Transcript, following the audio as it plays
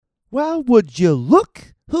Well, would you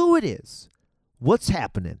look who it is? What's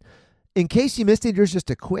happening? In case you missed it, here's just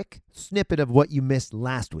a quick snippet of what you missed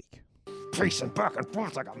last week. Pacing back and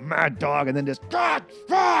forth like a mad dog, and then just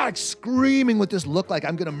like screaming with this look like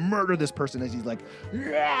I'm gonna murder this person as he's like,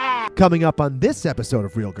 yeah! Coming up on this episode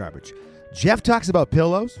of Real Garbage, Jeff talks about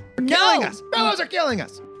pillows. Killing us! Pillows are killing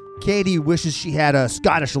us! Katie wishes she had a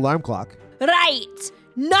Scottish alarm clock. Right!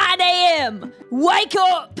 9 a.m. Wake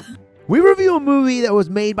up! We review a movie that was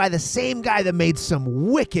made by the same guy that made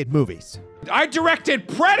some wicked movies. I directed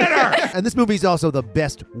Predator! And this movie is also the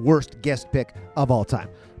best, worst guest pick of all time.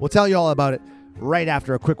 We'll tell you all about it right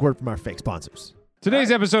after a quick word from our fake sponsors. Today's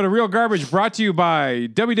episode of Real Garbage brought to you by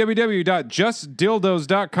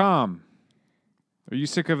www.justdildos.com. Are you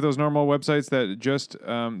sick of those normal websites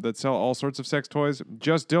that sell all sorts of sex toys?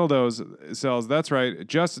 Just Dildos sells. That's right,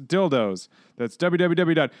 Just Dildos. That's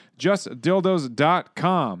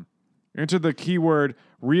www.justdildos.com. Enter the keyword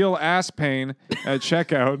real ass pain at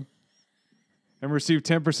checkout and receive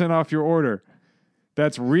 10% off your order.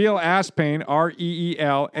 That's real ass pain,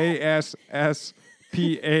 REELASSPAIN,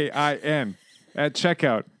 at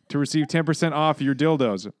checkout to receive 10% off your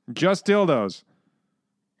dildos. Just Dildos.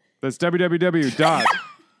 That's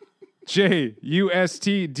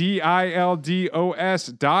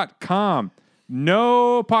www.justdildos.com.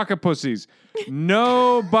 No pocket pussies.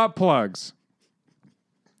 No butt plugs.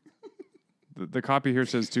 The copy here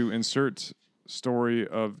says to insert story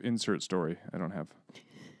of insert story. I don't have.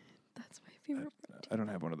 That's my favorite. I don't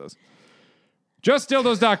have one of those.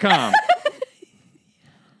 JustDildos.com.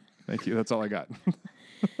 Thank you. That's all I got.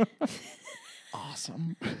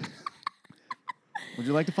 Awesome. Would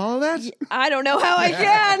you like to follow that? I don't know how I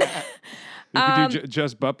can. You could do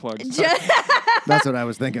just butt plugs. That's what I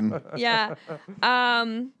was thinking. Yeah.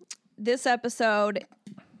 This episode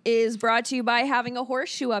is brought to you by having a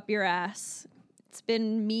horseshoe up your ass. It's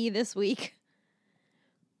been me this week.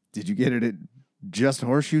 Did you get it at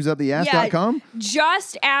justhorseShoesUpTheAss.com?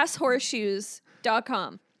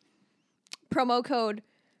 Justasshorseshoes.com. Promo code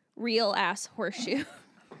RealAssHorseshoe.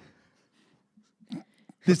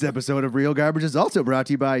 This episode of Real Garbage is also brought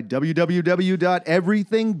to you by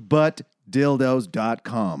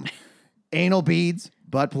www.everythingbutdildos.com. Anal beads,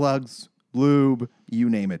 butt plugs, lube, you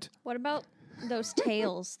name it. What about those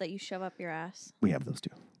tails that you shove up your ass? We have those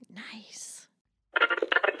too. Nice.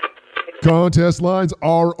 Contest lines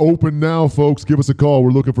are open now, folks. Give us a call.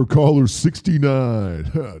 We're looking for caller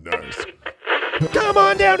 69. Nice. Come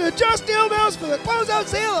on down to Just Dildos for the closeout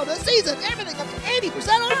sale of the season. Everything up to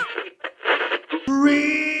 80% off.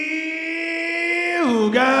 Real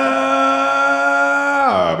Garbage.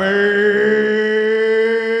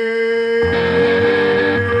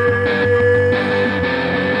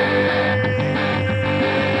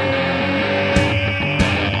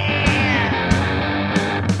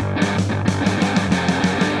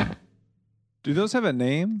 Do those have a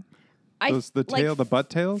name? The like butt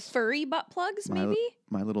tails? Furry butt plugs, maybe?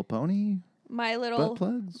 My Little Pony My little... butt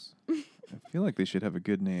plugs. I feel like they should have a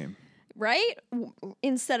good name. Right?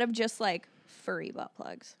 Instead of just like furry butt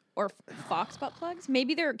plugs or fox butt plugs.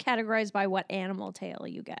 Maybe they're categorized by what animal tail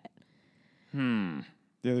you get. Yeah,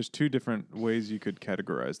 there's two different ways you could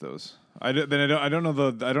categorize those. I don't know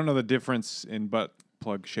the difference in butt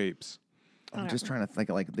plug shapes. I'm just trying to think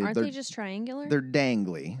of like Aren't they just triangular? They're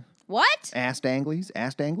dangly. What? Ass danglies?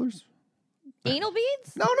 Ass danglers? Anal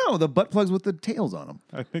beads? No, the butt plugs with the tails on them.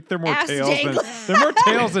 I think they're more Ass tails dangly. they're more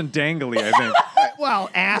tails than dangly, I think. Well,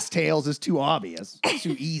 ass tails is too obvious. It's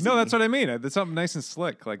too easy. No, that's what I mean. It's something nice and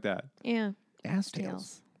slick like that. Yeah. ass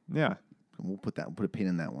tails. Yeah. We'll put a pin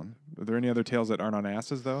in that one. Are there any other tails that aren't on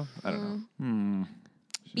asses though? I don't know.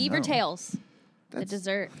 Beaver No. tails. The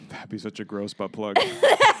dessert. That'd be such a gross butt plug.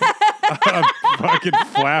 A fucking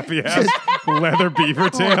flappy ass leather beaver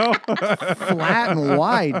tail. Flat and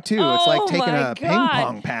wide too. It's like Oh taking my a ping God.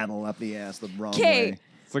 pong paddle up the ass the wrong Okay. way.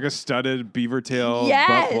 It's like a studded beaver tail butt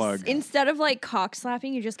Yes. plug. Instead of like cock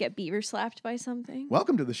slapping, you just get beaver slapped by something.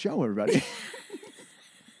 Welcome to the show, everybody.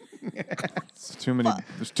 It's too many.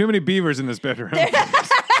 There's too many beavers in this bedroom.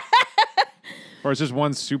 Or it's just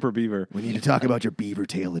one super beaver. We need to talk about your beaver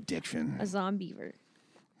tail addiction. A zombie beaver.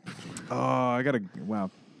 Oh, I gotta. Wow.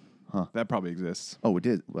 Huh. That probably exists. Oh, it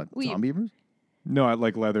did. What? Zombie beavers? No, I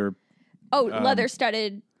like leather. Oh, leather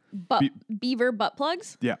studded beaver butt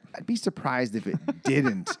plugs? Yeah. I'd be surprised if it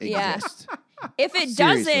didn't Yeah. exist. If it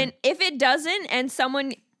doesn't, and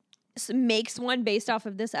someone makes one based off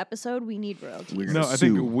of this episode, we need royalties. We're No, gonna I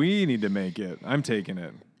think sue. we need to make it. I'm taking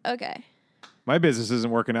it. Okay. My business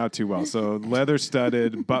isn't working out too well. So leather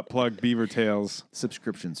studded butt plug beaver tails.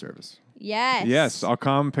 Subscription service. Yes. Yes, I'll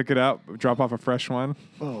come pick it up, drop off a fresh one.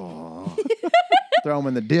 Oh. Throw them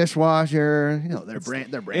in the dishwasher. You know, they're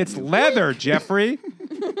brand It's new. leather, Jeffrey.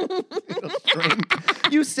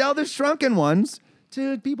 You sell the shrunken ones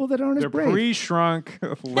to people that aren't They're as brave. pre-shrunk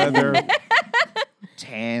leather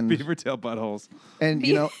Tan. beaver tail buttholes. And,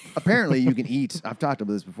 you know, apparently you can eat. I've talked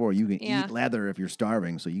about this before. You can Yeah. eat leather if you're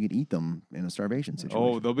starving, so you can eat them in a starvation Oh,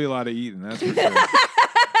 situation. there'll be a lot of eating. That's for sure.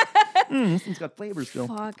 This one's got flavor still.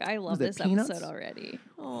 Fuck, I love that this peanuts? episode already.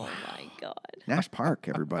 Oh my god. Nash Park,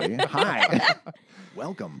 everybody. Hi.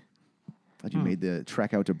 Welcome. Glad you made the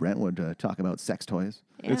trek out to Brentwood to talk about sex toys.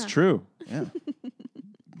 It's Yeah. true. Yeah.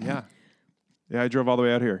 Yeah. Yeah, I drove all the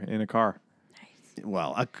way out here in a car.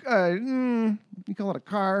 Well, you call it a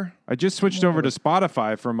car. I just switched over to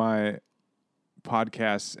Spotify for my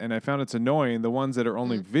podcasts, and I found it's annoying. The ones that are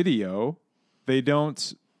only video, they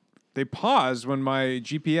pause when my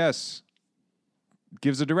GPS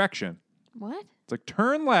gives a direction. What? It's like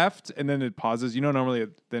turn left, and then it pauses. You know, normally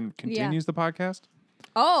it then continues the podcast.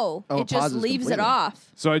 Oh, Oh, it it just pauses leaves it completely.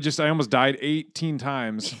 off. So I almost died 18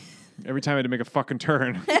 times every time I had to make a fucking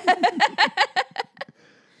turn.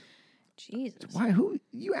 Jesus. Why? Who?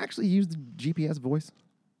 You actually use the GPS voice?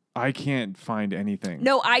 I can't find anything.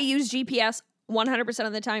 No, I use GPS 100%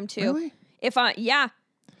 of the time too. Really? If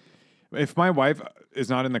If my wife is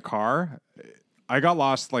not in the car, I got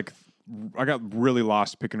lost. I got really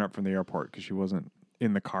lost picking her up from the airport because she wasn't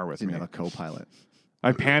in the car with Didn't me. have a co-pilot.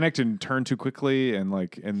 I panicked and turned too quickly, and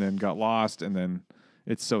then got lost, and then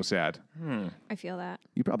it's so sad. I feel that.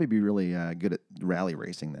 You'd probably be really good at rally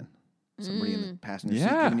racing then. Somebody in the passenger seat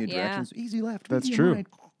Yeah. giving you Yeah. directions. Easy left. That's easy true. right.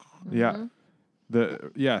 Yeah,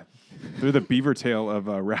 they're the beaver tail of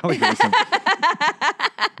rally racing.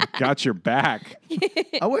 Got your back.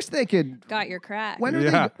 I wish they could. Got your crack. When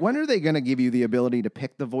are they going to give you the ability to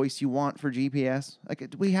pick the voice you want for GPS? Like,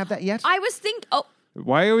 do we have that yet? I was thinking,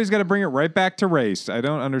 Why you always got to bring it right back to race? I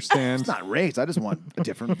don't understand. It's not race. I just want a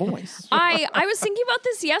different voice. I was thinking about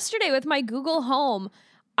this yesterday with my Google Home.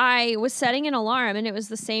 I was setting an alarm and it was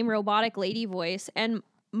the same robotic lady voice, and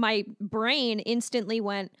my brain instantly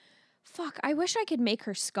went, fuck, I wish I could make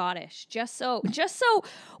her Scottish. Just so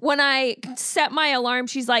when I set my alarm,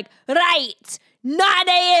 she's like, right, 9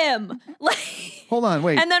 a.m. Like, Hold on,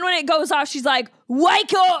 wait. and then when it goes off, she's like,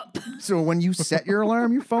 wake up. So when you set your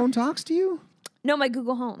alarm, your phone talks to you? No, my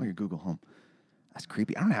Google Oh, Home. your Google Home. That's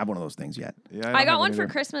creepy. I don't have one of those things yet. Yeah, I don't got have one any for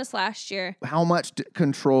either. Christmas last year. How much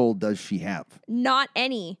control does she have? Not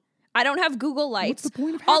any. I don't have Google Lights. What's the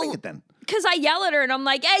point of having it then? Because I yell at her and I'm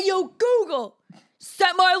like, hey, yo, Google,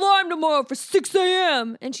 set my alarm tomorrow for 6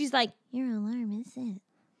 a.m. And she's like, your alarm isn't.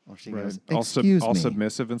 Oh, she Right. goes, all excuse me.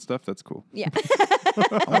 submissive and stuff. That's cool. Yeah.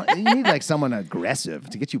 You need like someone aggressive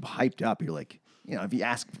to get you hyped up. You're like, you know, if you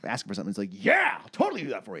ask for something, it's like, yeah, I'll totally do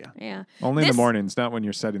that for you. Yeah. Only in This- the mornings, not when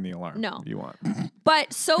you're setting the alarm. No. You want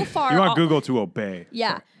But so far, you want all- Google to obey.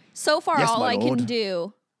 Yeah. So far, Yes, all my I lord. can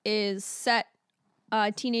do is set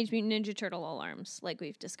Teenage Mutant Ninja Turtle alarms, like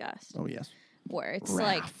we've discussed, Oh, yes. where it's Raph.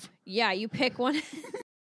 like, yeah, you pick one.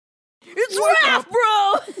 It's Raph,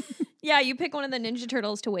 bro. Yeah, you pick one of the Ninja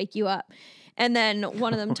Turtles to wake you up. And then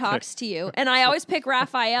one of them talks to you. And I always pick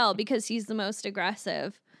Raphael because he's the most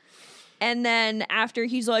aggressive. And then after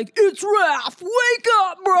he's like, it's Raph, wake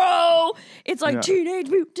up, bro. It's like Yeah. Teenage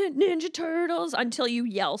Mutant Ninja Turtles until you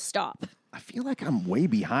yell stop. I feel like I'm way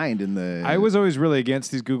behind in the. I was always really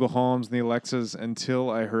against these Google Homes and the Alexas until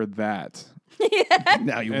I heard that.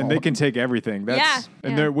 Now you And won't. they can take everything. That's, Yeah,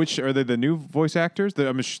 And yeah. they're which are they the new voice actors?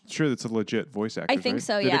 I'm sure that's a legit voice actor. I think right?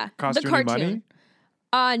 so, Did yeah. It cost The you any money?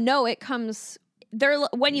 cartoon. No, it comes there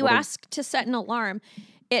when you What a- ask to set an alarm,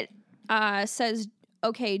 it says,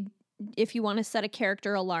 okay, if you want to set a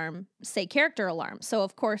character alarm, say character alarm. So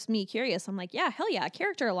of course, me curious, I'm like, yeah, hell yeah,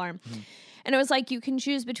 character alarm. And it was like you can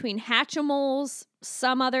choose between Hatchimals,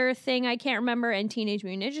 some other thing I can't remember, and Teenage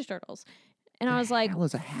Mutant Ninja Turtles. And I was like, Hell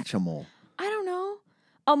is a Hatchimal. I don't know.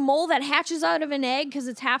 A mole that hatches out of an egg because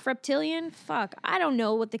it's half reptilian? Fuck. I don't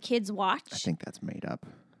know what the kids watch. I think that's made up.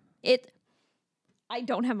 I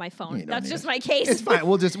don't have my You phone. don't That's need just it. my case. It's fine.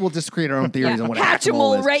 We'll just create our own theories on what a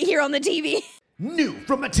Hatchimal Hatchimal is. right here on the TV. New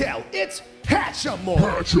from Mattel, it's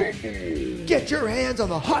Hatchimal. Get your hands on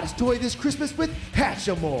the hottest toy this Christmas with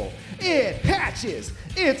Hatchimal. It hatches.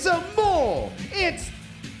 It's a mole.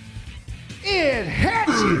 It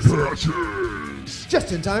hatches.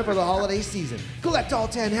 Just in time for the holiday season. Collect all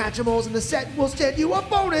 10 Hatchimals in the set and we'll send you a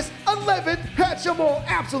bonus 11th Hatchimal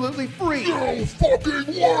absolutely free. No fucking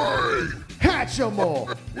way!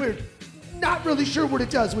 Hatchimal. We're not really sure what it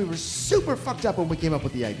does. We were super fucked up when we came up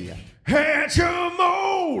with the idea.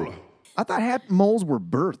 Hatchimal! I thought moles were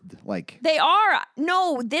birthed. Like, They are.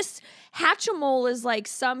 No, this Hatchimal is like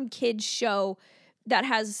some kid's show that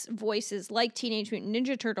has voices like Teenage Mutant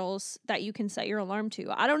Ninja Turtles that you can set your alarm to.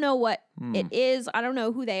 I don't know what it is. I don't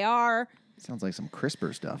know who they are. Sounds like some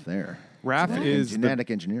CRISPR stuff there. Raph is genetic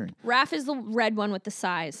engineering. Raph is the red one with the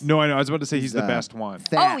size. No, I know. I was about to say he's the best one.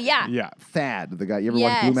 Thad. Oh, yeah. Yeah. Thad, the guy. You ever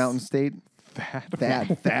watch Blue Yes. Mountain State?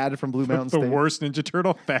 Thad from Blue Mountain The State. worst Ninja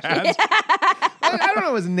Turtle, Thad. I don't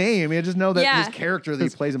know his name. I just know that Yeah. his character that he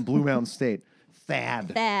plays in Blue Mountain State. Thad.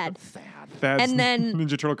 Thad. Thad's And then-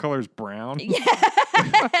 Ninja Turtle color is brown.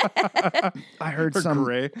 I heard Or some.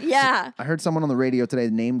 gray. Yeah. I heard someone on the radio today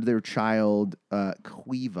named their child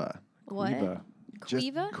Quiva. What? Eva. Just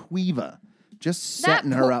Quiva? Quiva. Just That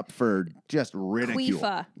setting her up for just ridicule.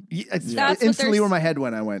 Quifa. It's That's what instantly they're where my head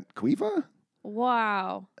went. I went, Quiva?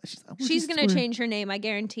 Wow. She's going to change her name. I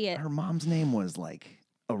guarantee it. Her mom's name was like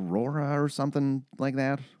Aurora or something like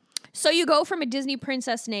that. So you go from a Disney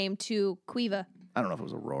princess name to Quiva. I don't know if it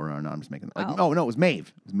was Aurora or not. I'm just making. Oh. Oh no, it was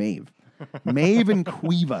Maeve. It was Maeve. Maeve and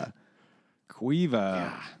Quiva.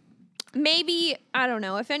 Quiva. Maybe, I don't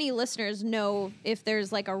know, if any listeners know if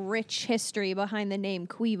there's like a rich history behind the name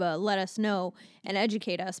Quiva, let us know and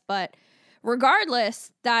educate us. But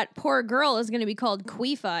regardless, that poor girl is going to be called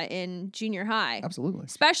Quifa in junior high, Absolutely.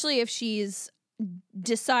 especially if she's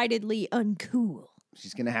decidedly uncool.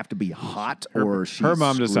 She's gonna have to be hot or she's Her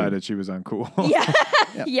mom screwed. decided she was uncool.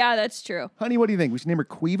 Yeah. Yeah, that's true. Honey, what do you think? We should name her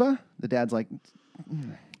Quiva? The dad's like,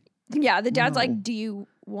 Yeah, the dad's No. like, do you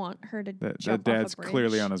want her to That jump dad's off a bridge?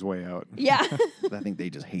 clearly on his way out. Yeah. I think they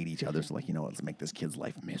just hate each other. So like, you know what? Let's make this kid's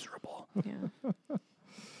life miserable. Yeah.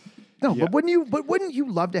 No, Yeah. but wouldn't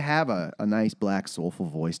you love to have a nice black soulful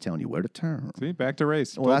voice telling you where to turn? See, back to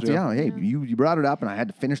race. Well, Told that's you. yeah. Hey, you brought it up, and I had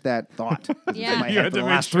to finish that thought. Yeah. in my You head had for to the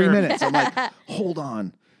make last 3 sure. minutes. I'm like, hold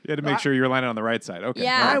on. You had to make sure you were landing on the right side. Okay.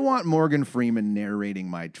 Yeah. I want Morgan Freeman narrating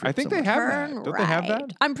my trip. I think so they much. have Turn that. Don't they have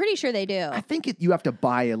that? I'm pretty sure they do. I think you have to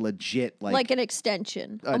buy a legit Like an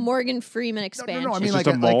extension, a Morgan Freeman expansion. I mean, It's like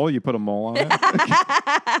just a like mole. You put a mole on it.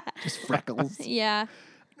 just freckles. Yeah.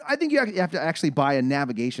 I think you have to actually buy a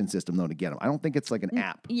navigation system though to get them. I don't think it's like an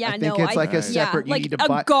app. Yeah, I think no, it's like a separate. like you need to a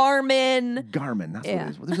buy Garmin. Garmin. That's Yeah. what it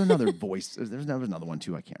is. Well, there's another voice. There's another one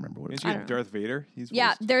too. I can't remember what it's. Didn't you have Darth Vader? He's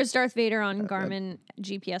Yeah, voiced. there's Darth Vader on Garmin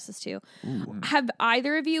GPSs too. Have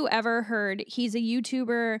either of you ever heard? He's a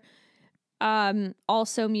YouTuber,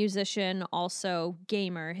 also musician, also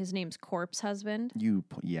gamer. His name's Corpse Husband. You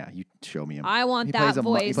show me him. I want he that plays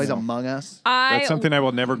voice. He plays Among Us. That's something I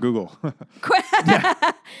will never Google.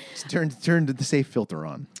 Just turn the safe filter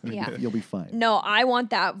on. Yeah. You'll be fine. No, I want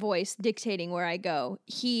that voice dictating where I go.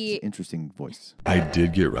 He Interesting voice. I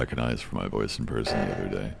did get recognized for my voice in person the other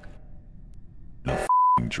day. In a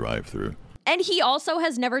f***ing drive-through. and he also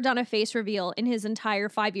has never done a face reveal in his entire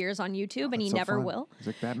 5 years on YouTube, and he so never fun. will. He's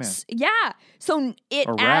like Batman. Yeah, so it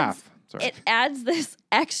Or adds Raph. Sorry. it adds this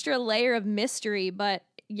extra layer of mystery. But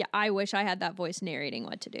yeah, I wish I had that voice narrating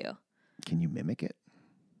what to do. Can you mimic it?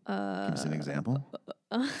 Give us an example.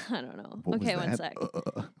 I don't know. What was Okay, one that? sec.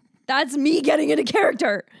 That's me getting into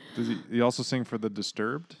character. Does he also sing for the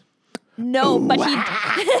Disturbed? No, but he.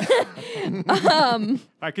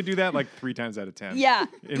 I could do that like 3 times out of 10. Yeah,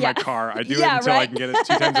 In yeah. my car. I do Yeah, it until I right. can get it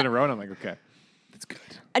 2 times in a row, and I'm like, okay. That's good.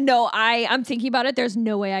 No, I'm thinking about it. There's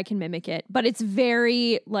no way I can mimic it, but it's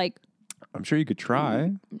very like I'm sure you could try. I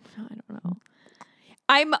don't know.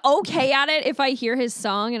 I'm okay at it if I hear his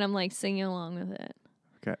song and I'm like singing along with it.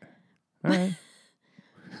 Okay. All right.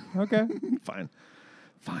 Okay. Fine.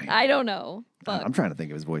 I don't know. But I'm trying to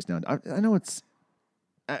think of his voice now. I know it's.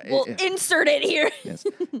 we'll insert it here. Yes.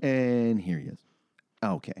 And here he is.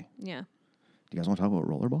 Okay. Yeah. Do you guys want to talk about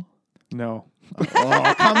rollerball? No. Oh,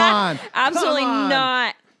 come on. Absolutely Come on.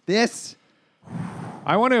 not. This.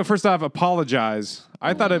 I want to first off apologize.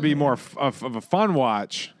 I thought it'd be more of a fun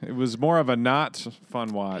watch. It was more of a not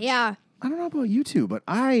fun watch. Yeah. I don't know about you two, but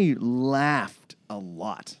I laughed a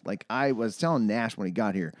lot. Like I was telling Nash when he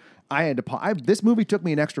got here, I had to. This movie took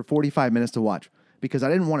me an extra 45 minutes to watch because I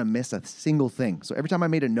didn't want to miss a single thing. So every time I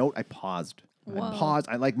made a note, I paused. Whoa. I paused.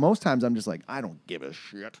 I like most times I'm just like I don't give a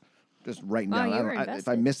shit. Just writing Wow, down. you were if I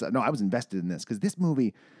invested. missed that, no, I was invested in this because this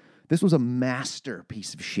movie, this was a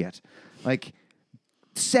masterpiece of shit. Like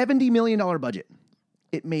 $70 million budget.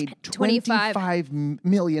 It made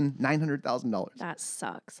 $25,900,000. That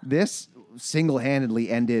sucks. This single-handedly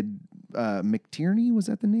ended McTierney. Was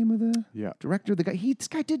that the name of the Yeah. director? This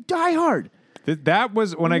guy did Die Hard. That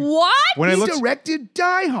was when I What? when I He looked directed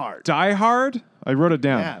Die Hard. Die Hard. I wrote it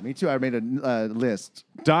down. Yeah, me too. I made a list.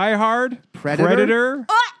 Die Hard, Predator?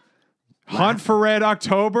 Hunt for Red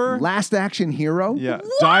October. Last Action Hero. Yeah.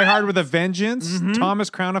 Die Hard with a Vengeance, Thomas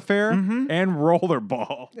Crown Affair, and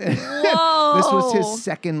Rollerball. Whoa. This was his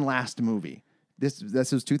second last movie.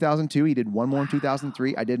 This was 2002. He did one more in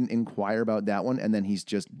 2003. I didn't inquire about that one, and then he's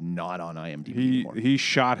just not on IMDb anymore. He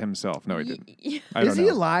shot himself. No, he didn't. I Is don't he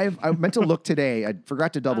know. alive? I meant to look today. I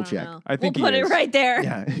forgot to double I don't check. know. I think we'll put he it is. right there.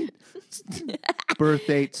 Yeah. Birth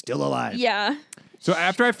date, still alive. Yeah. So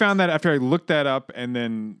after I found that, after I looked that up and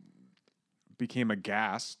then became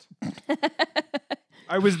aghast,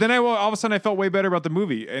 all of a sudden I felt way better about the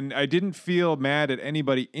movie, and I didn't feel mad at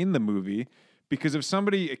anybody in the movie because if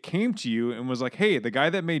somebody came to you and was like, "Hey, the guy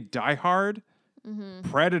that made Die Hard,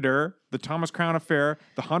 Predator, The Thomas Crown Affair,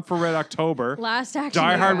 The Hunt for Red October, Last action.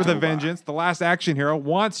 Die Hard with a hero. Vengeance, The Last Action Hero,"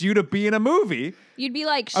 wants you to be in a movie You'd be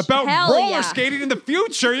like, about hell roller yeah. skating in the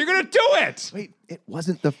future, you're gonna do it. Wait, it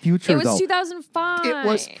wasn't the future, It was though. 2005. It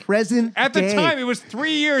was present At the day. time, it was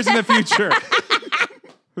 3 years in the future.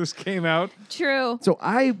 This came out. True. So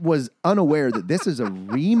I was unaware that this is a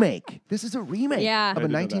remake. This is a remake Yeah. of I a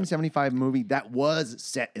didn't know that. 1975 movie that was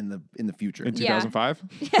set in the future. In Yeah. 2005?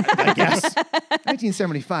 I guess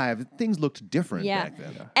 1975 things looked different Yeah. back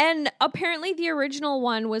then. And apparently the original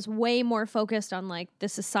one was way more focused on like the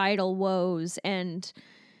societal woes and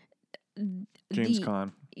James the,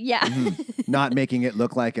 Caan. Yeah. Not making it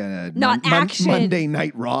look like a Not action. Monday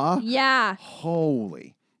Night Raw. Yeah.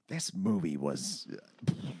 Holy, this movie was.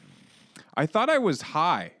 I thought I was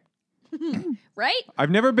high. Right? I've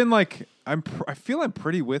never been like I feel I'm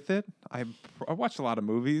pretty with it. I watched a lot of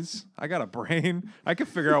movies. I got a brain. I can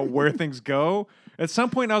figure out where things go. At some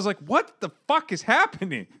point, I was like, "What the fuck is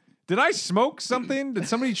happening? Did I smoke something? Did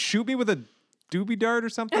somebody shoot me with a doobie dart or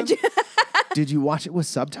something?" Did you watch it with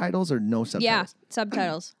subtitles or no subtitles? Yeah.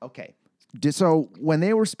 Subtitles. Okay. So when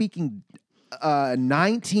they were speaking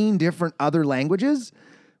 19 different other languages,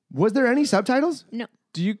 was there any subtitles? No.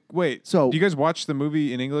 Do you wait? So- do you guys watch the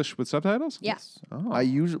movie in English with subtitles? Yes. Oh,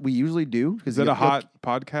 we usually do. Is that a hot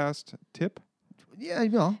podcast tip? Yeah, you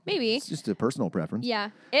know, Maybe. it's just a personal preference. Yeah.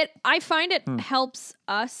 I find it helps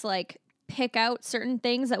us like pick out certain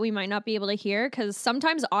things that we might not be able to hear because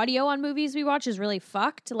sometimes audio on movies we watch is really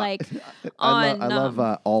fucked. Like I on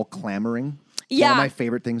love all clamoring. One Yeah. of my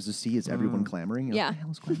favorite things to see is everyone clamoring. You're Yeah. like, what the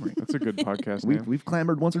hell is clamoring? That's a good podcast We've, name. we've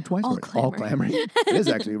clamored once or twice. All already. All clamoring. clamoring. It is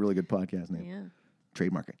actually a really good podcast name. Yeah.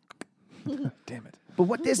 Trademark it. Damn it. But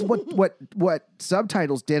what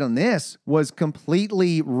subtitles did on this was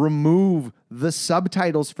completely remove the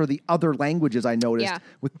subtitles for the other languages. I noticed Yeah.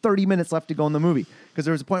 with 30 minutes left to go in the movie because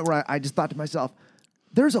there was a point where I just thought to myself,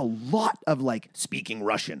 there's a lot of like speaking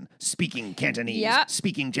Russian, speaking Cantonese, Yeah.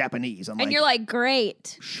 speaking Japanese. I'm And like, you're like,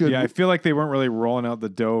 great. should Yeah, I feel like they weren't really rolling out the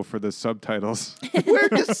dough for the subtitles. where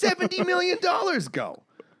does $70 million go?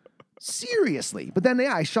 Seriously. But then,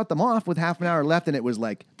 I shut them off with half an hour left, and it was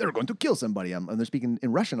like, they're going to kill somebody. And they're speaking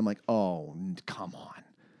in Russian. I'm like, oh, come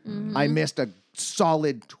on. I missed a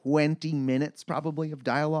solid 20 minutes probably of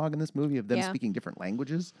dialogue in this movie of them Yeah. speaking different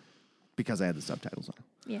languages because I had the subtitles on.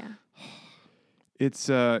 Yeah. It's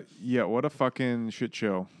what a fucking shit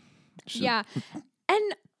show. Yeah.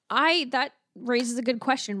 And that raises a good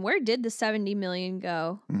question. Where did the 70 million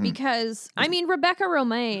go? Because I mean Rebecca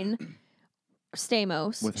Romaine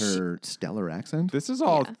Stamos With her stellar accent. This is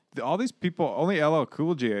all these people. Only LL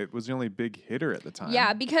Cool J was the only big hitter at the time.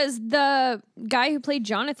 Yeah, because the guy who played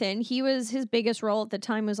Jonathan, his biggest role at the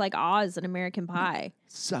time was like Oz in American Pie.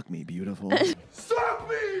 Suck me, beautiful. Suck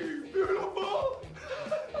me, beautiful.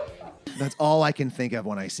 That's all I can think of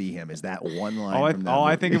when I see him is that one line. from that All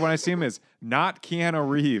I movie. think of when I see him is not Keanu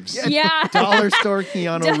Reeves. Yeah. Dollar store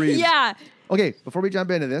Keanu Reeves. Yeah. Okay, before we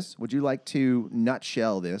jump into this, would you like to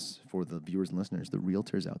nutshell this for the viewers and listeners, the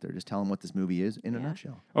realtors out there? Just tell them what this movie is in a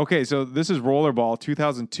nutshell. Okay, so this is Rollerball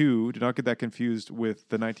 2002. Do not get that confused with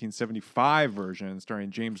the 1975 version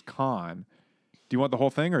starring James Caan. Do you want the whole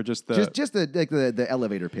thing or just the Just the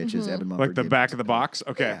elevator pitch is Evan Mumford. like the gave back us. of the box?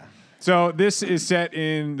 Okay. Yeah. So this is made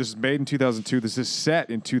in 2002. This is set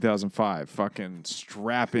in 2005. Fucking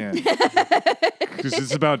strap in. Because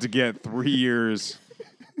it's about to get 3 years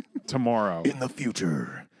tomorrow. In the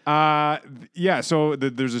future. So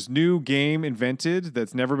there's this new game invented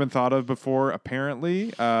that's never been thought of before,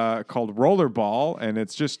 apparently, called Rollerball, and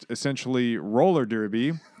it's just essentially roller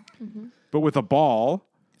derby, but with a ball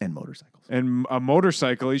And motorcycles. and a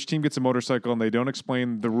motorcycle. Each team gets a motorcycle, and they don't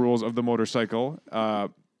explain the rules of the motorcycle,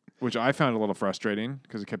 which I found a little frustrating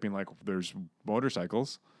because it kept being like, "There's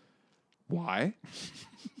motorcycles, why?"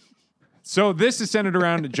 So this is centered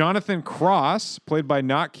around Jonathan Cross, played by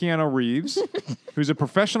not Keanu Reeves, who's a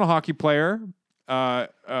professional hockey player, an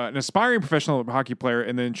aspiring professional hockey player,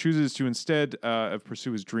 and then chooses to instead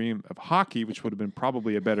pursue his dream of hockey, which would have been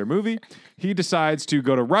probably a better movie. He decides to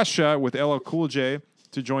go to Russia with LL Cool J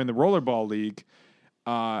to join the Rollerball League.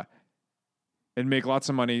 And and make lots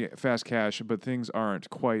of money, fast cash, but things aren't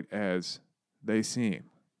quite as they seem.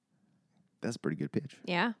 That's a pretty good pitch.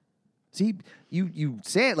 Yeah. See, you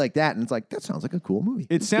say it like that, and it's like, that sounds like a cool movie.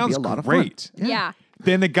 It This could be sounds a lot great. of fun. Yeah.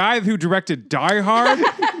 Then the guy who directed Die Hard,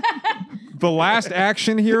 The Last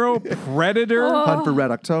Action Hero, Predator, Hunt for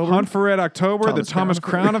Red October. Hunt for Red October, Thomas The Thomas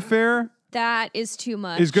Crown Crown Affair That is too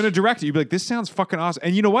much. is going to direct it. You'd be like, this sounds fucking awesome.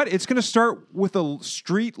 And you know what? It's going to start with a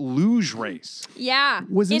street luge race. Yeah.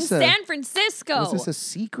 Was in this a- San Francisco. Was this a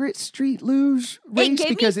secret street luge race? it gave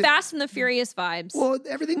me Because Fast and the Furious vibes. well,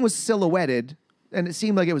 everything was silhouetted, and it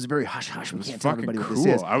seemed like it was very hush-hush. We It's can't tell fucking everybody cool. what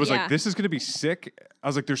this is. I was Yeah. like, this is going to be sick. I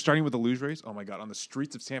was like, they're starting with a luge race. Oh my God, on the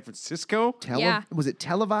streets of San Francisco. Yeah. Was it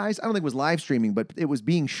televised? I don't think it was live streaming, but it was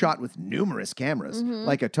being shot with numerous cameras,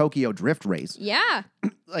 like a Tokyo drift race. yeah.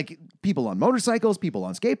 Like people on motorcycles, people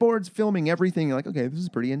on skateboards, filming everything. You're like, okay, this is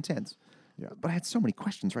pretty intense. Yeah. But I had so many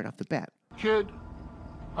questions right off the bat. Kid,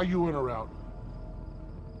 are you in or out?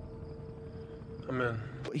 I'm in.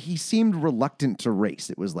 He seemed reluctant to race.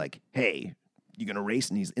 It was like, hey, you gonna race?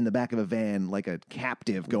 And he's in the back of a van like a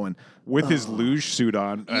captive going, With his luge suit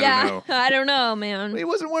on. I yeah. don't know. I don't know, man. he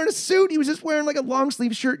wasn't wearing a suit. He was just wearing like a long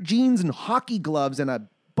sleeve shirt, jeans, and hockey gloves and a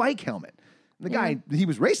bike helmet. The guy he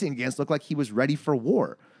was racing against looked like he was ready for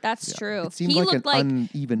war. That's true. It seemed He like looked an like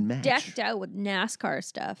uneven match. decked out with NASCAR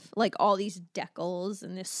stuff, like all these decals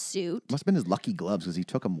and this suit. Must have been his lucky gloves because he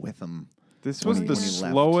took them with him. This When was he- the when he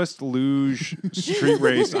left. slowest luge street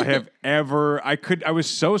race I have ever. I was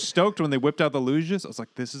so stoked when they whipped out the luges. I was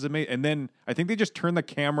like, this is amazing. And then I think they just turned the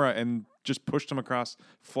camera and just pushed him across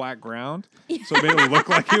flat ground. So it made it look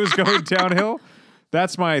like he was going downhill.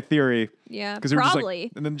 That's my theory. Yeah, Because they were just probably.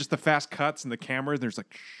 like, and then just the fast cuts and the cameras, and there's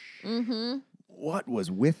like, What was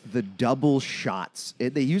with the double shots?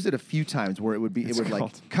 They used it a few times where it would be, it would like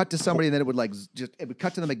called- cut to somebody and then it would like it would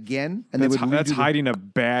cut to them again and that's, they would that's redo the- hiding a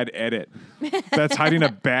bad edit. That's hiding a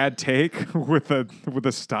bad take with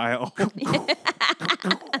a style.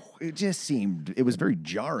 It just seemed it was very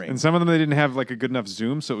jarring. And some of them they didn't have like a good enough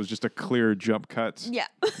zoom, so it was just a clear jump cut. Yeah.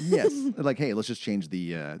 Yes, like hey, let's just change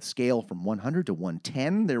the scale from 100 to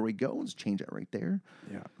 110. There we go. Let's change that right there.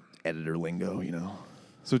 Yeah. Editor lingo, you know.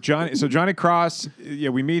 So Johnny Cross, yeah,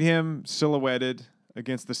 we meet him silhouetted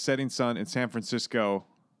against the setting sun in San Francisco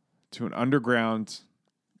to an underground,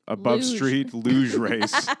 above Luge. street luge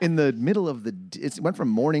race. In the middle of the, it went from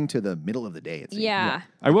morning to the middle of the day. It seemed. Yeah.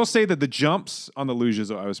 I will say that the jumps on the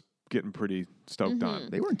luges, I was getting pretty stoked on.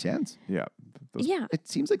 They were intense. Yeah. Those- Yeah. It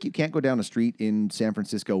seems like you can't go down a street in San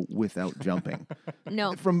Francisco without jumping.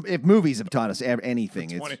 No. From if movies have taught us anything,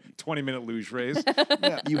 20-minute luge race.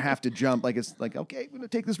 yeah, you have to jump. Like it's like okay, I'm gonna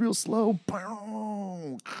take this real slow.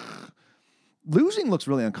 Losing looks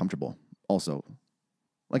really uncomfortable. Also,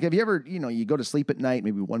 like have you ever you go to sleep at night,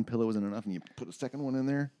 maybe one pillow isn't enough, and you put a second one in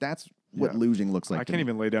there. That's what Yeah. losing looks like. I to can't me.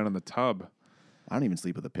 even lay down in the tub. I don't even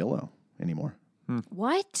sleep with a pillow anymore.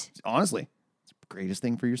 What? Honestly, it's the greatest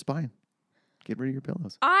thing for your spine. Get rid of your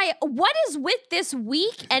pillows. What is with this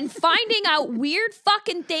week and finding out weird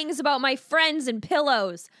fucking things about my friends and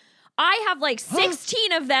pillows? I have like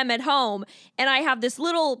 16 of them at home, and I have this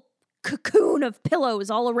little cocoon of pillows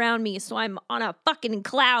all around me, so I'm on a fucking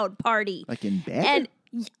cloud party. Like in bed?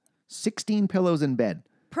 And 16 pillows in bed.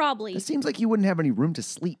 probably It seems like you wouldn't have any room to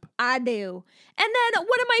sleep. I do. And then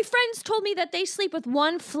one of my friends told me that they sleep with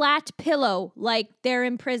one flat pillow, like they're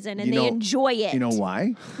in prison and You they know- enjoy it. You know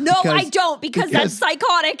why? No, I Because- don't, because that's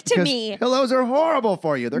psychotic to because me. Pillows are horrible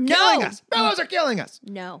for you. They're No. killing us. Pillows are killing us.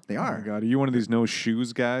 No. They Oh my are. God, are you one of these no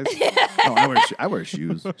shoes guys? Oh, I wear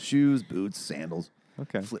shoes. Shoes, boots, sandals,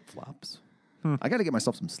 Okay. flip flops. I got to get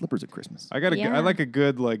myself some slippers at Christmas. I Yeah. like a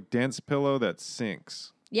good like dense pillow that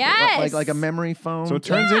sinks. Yes. Like a memory foam. So it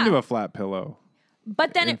turns Yeah. into a flat pillow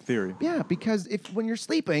But then in it theory. yeah, because when you're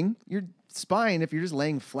sleeping, your spine, if you're just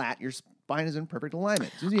laying flat, your spine is in perfect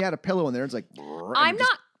alignment. As soon as you had a pillow in there, it's like I'm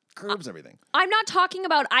not curves everything. I'm not talking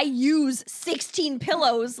about I use 16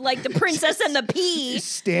 pillows like the princess and the pea.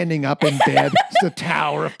 Just standing up in bed, just a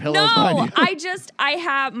tower of pillows behind No, you. I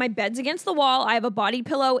have my bed's against the wall. I have a body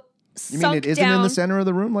pillow You mean sunk it isn't down. in the center of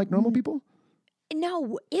the room like normal people?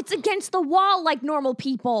 No, it's against the wall like normal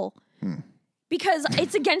people. Because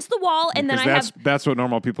it's against the wall, and then I Because have that's what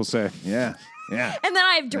normal people say. Yeah, yeah. and then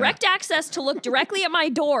I have direct access to look directly at my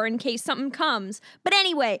door in case something comes. But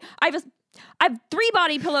anyway, I have 3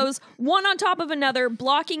 body pillows, one on top of another,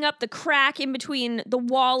 blocking up the crack in between the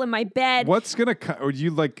wall and my bed. What's gonna or do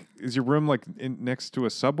you like? Is your room like next to a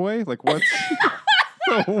subway? Like what's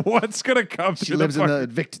what's gonna come? She through lives in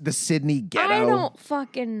fucking- the Sydney ghetto. I don't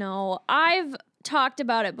fucking know. I've talked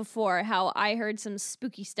about it before, how I heard some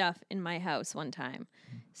spooky stuff in my house one time.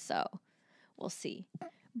 So we'll see.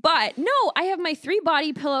 But no, I have my 3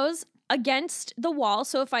 body pillows against the wall.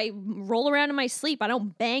 So if I roll around in my sleep, I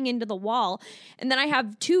don't bang into the wall. And then I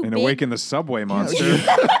have 2 And big... awaken the subway monster.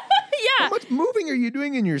 How much moving are you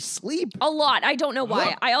doing in your sleep? A lot. I don't know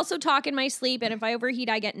why. I also talk in my sleep, and if I overheat,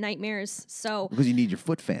 I get nightmares. So Because you need your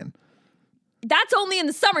foot fan. that's only in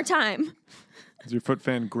the summertime. Is your foot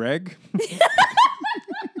fan Greg?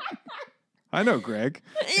 I know Greg.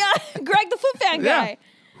 Yeah, Greg the foot fan Yeah. guy.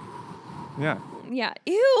 Yeah. Yeah.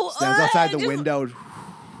 Ew. Stands outside the just- window.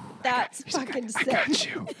 That's fucking sick.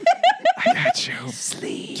 you. I got you.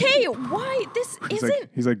 Okay, why? This isn't...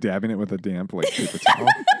 He's like dabbing it with a damp like paper towel.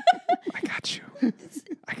 I got you.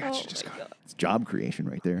 I got you. Just go. It's job creation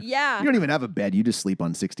right there. Yeah. You don't even have a bed. You just sleep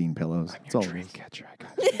on 16 pillows. That's all it Dream is. catcher. I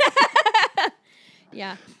got you.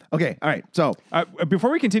 Yeah. Okay. All right. So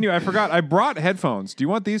Before we continue, I forgot. I brought headphones. Do you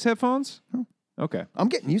want these headphones? Okay. I'm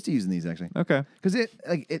getting used to using these actually. Okay. Because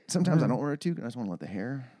it sometimes I don't wear it too. I just want to let the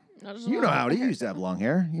hair. You know how it is. You used to have long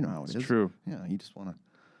hair. You know how it is. True. Yeah. You just want to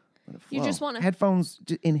let it flow. You just wanna- Headphones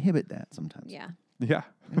inhibit that sometimes. Yeah. Yeah.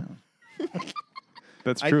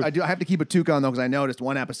 That's true. I have to keep a toque on though because I noticed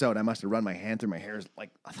one episode I must have run my hand through my hair like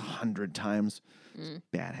 100 times.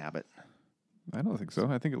 Bad habit. I don't think so.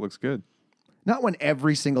 I think it looks good. Not when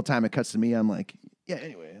every single time it cuts to me, I'm like, yeah.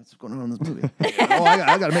 Anyway, that's what's going on in this movie.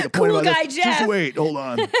 I got to make a point Cool about guy this. Jeff. Just wait, hold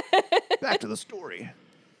on. Back to the story.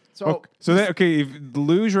 So Okay, if the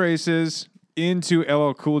luge races into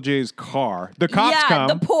LL Cool J's car, the cops yeah, come.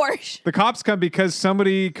 the Porsche. The cops come because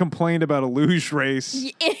somebody complained about a luge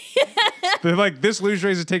race. They're like, this luge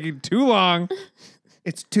race is taking too long.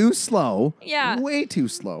 it's too slow. Yeah. Way too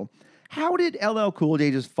slow. How did LL Cool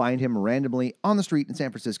J just find him randomly on the street in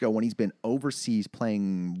San Francisco when he's been overseas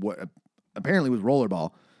playing what apparently was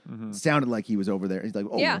rollerball? Sounded like he was over there. He's like,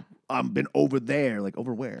 oh, Yeah. I've been over there. Like,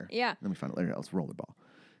 over where? Yeah. Let me find out later. It's rollerball.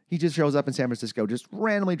 He just shows up in San Francisco, just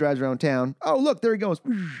randomly drives around town. Oh, look, there he goes.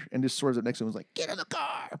 And just swerves up next to him and was like, get in the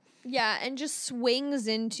car. Yeah, and just swings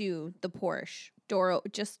into the Porsche door.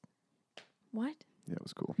 Just what? Yeah, it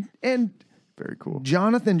was cool. And Very cool.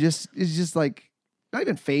 Jonathan is just like, not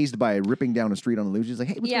even phased by ripping down a street on the luge. He's like,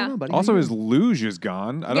 hey, what's Yeah. going on, buddy? Also, How you his doing? luge is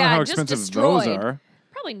gone. I don't know Yeah, how just expensive those destroyed. are.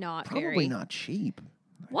 Probably not. Probably very. not cheap.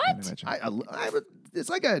 What? It's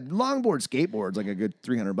like a longboard skateboard's like a good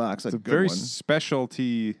 $300. It's a good very one.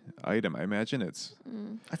 specialty item. I imagine it's.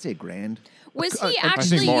 I'd say $1,000. Was I he think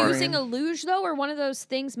actually more. using a luge though, or one of those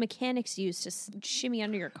things mechanics use to shimmy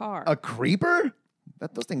under your car? A creeper?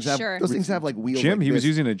 Those things have Sure. like wheels. Jim, like he was this.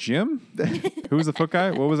 using a Jim? Who was the foot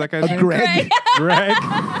guy? What was that guy's name? Greg. Greg.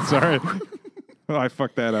 Sorry. Oh, I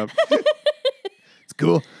fucked that up. It's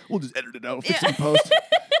cool. We'll just edit it out, fix it in post.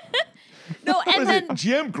 No, and then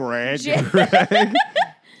Jim Greg.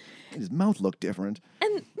 His mouth looked different.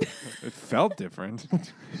 It felt different.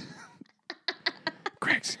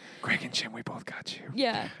 Greg and Jim, we both got you.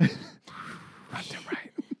 yeah, Left and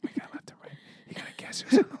right. We got left and right. You gotta guess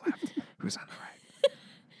who's on the left, who's on the right.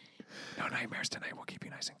 No nightmares tonight. We'll keep you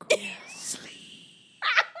nice and cool. Sleep.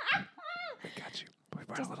 We got you. We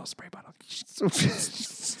brought a little spray bottle. So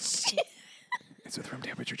It's with room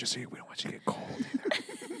temperature, just so we don't want you to get cold either.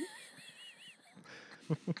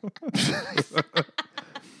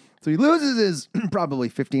 So he loses his probably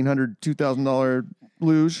 $1,500, $2,000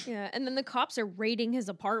 luge. yeah, and then the cops are raiding his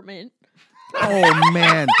apartment. Oh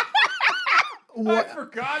man. What?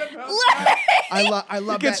 Forgot about I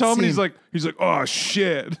love Gets that home scene. and he's like, oh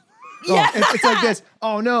shit. Oh, it's like this.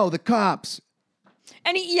 Oh no, the cops.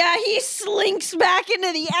 And he slinks back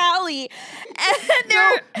into the alley, and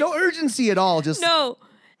they're No urgency at all. Just no.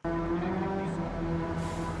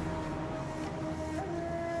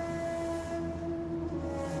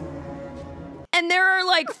 And there are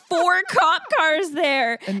like 4 cop cars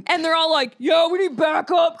there, and they're all like, "Yo, we need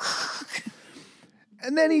backup."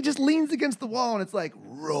 And then he just leans against the wall, and it's like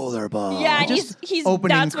rollerball. Yeah, and Just he's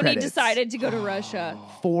opening that's when he credits. decided to go to Russia.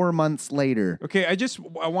 4 months later. Okay,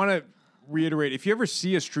 I want to reiterate. If you ever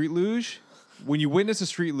see a street luge, when you witness a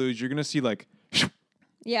street luge, you're going to see like,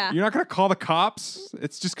 Yeah. you're not going to call the cops.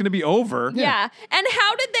 It's just going to be over. Yeah. And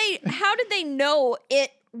how did they know it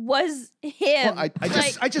was him? Well,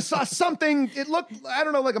 I just saw something. It looked, I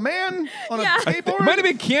don't know, like a man on Yeah. a skateboard. It might have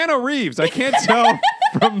been Keanu Reeves. I can't tell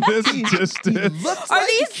from this He distance. looks Are like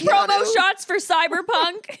these Keanu. promo shots for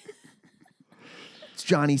Cyberpunk? It's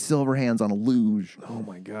Johnny Silverhands on a luge. Oh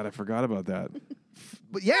my God, I forgot about that.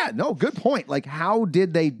 But yeah, no, good point. Like, how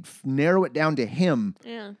did they narrow it down to him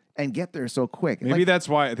Yeah. and get there so quick? Maybe Like, that's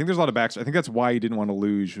why. I think there's a lot of backstory. I think that's why he didn't want to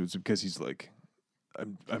luge, was because he's like,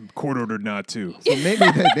 I'm court ordered not to. So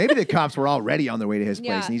maybe the cops were already on their way to his place,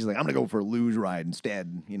 Yeah. and he's like, I'm gonna go for a luge ride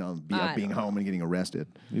instead. Being don't home and getting arrested.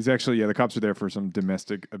 He's actually the cops are there for some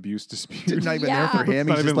domestic abuse dispute. It's not even Yeah. there for him.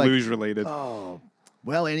 Not He's even just like, luge related.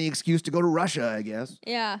 well, any excuse to go to Russia, I guess.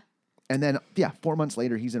 Yeah. And then, 4 months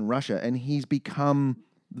later, he's in Russia, and he's become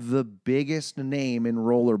the biggest name in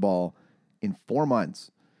rollerball in 4 months.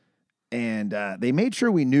 And they made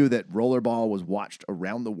sure we knew that rollerball was watched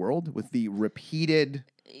around the world with the repeated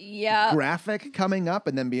Yeah. graphic coming up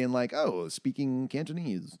and then being like, oh, speaking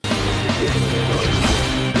Cantonese.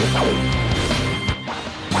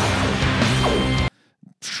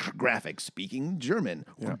 Graphic speaking German.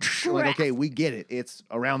 Like, okay, we get it. It's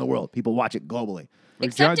around the world. People watch it globally.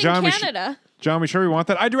 Except John, in Canada. John, we sure we want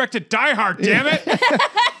that? I directed Die Hard, damn it!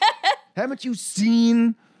 Haven't you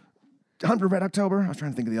seen Hunt for Red October? I was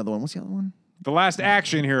trying to think of the other one. What's the other one? The Last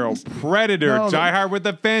Action Hero, Predator, No, Die Hard with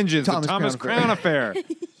a Vengeance, the Thomas Crown Affair,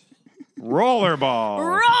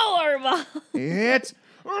 Rollerball. Rollerball. It's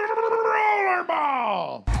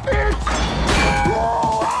Rollerball.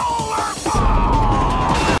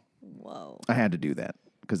 Whoa. I had to do that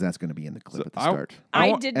because that's going to be in the clip at the I- start. I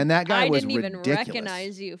wa- didn't. and that guy I was didn't even ridiculous.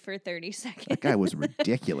 recognize you for 30 seconds. That guy was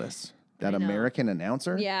ridiculous. That I know. American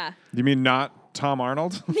announcer. Yeah. You mean not Tom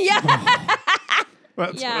Arnold? Yeah.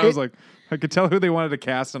 That's Yeah. what I was like. I could tell who they wanted to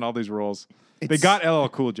cast in all these roles. They It's- got LL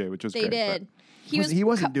Cool J, which was They great. did. He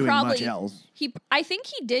wasn't doing probably, much else. I think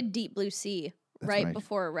he did Deep Blue Sea right.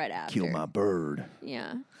 before or right after. Kill my bird.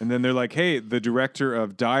 Yeah. And then they're like, hey, the director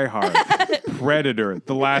of Die Hard, Predator,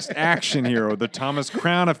 The Last Action Hero, The Thomas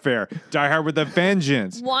Crown Affair, Die Hard with a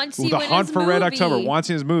Vengeance, Wants The you in Hunt his for Red movie. October, wants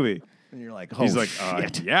in his movie. And you're like, oh, He's like,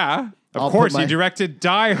 shit. yeah. Of I'll course, put he my- directed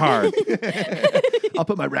Die Hard. I'll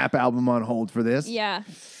put my rap album on hold for this. Yeah.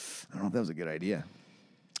 I don't know if that was a good idea.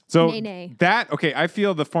 So Nay. I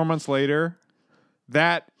feel the 4 months later,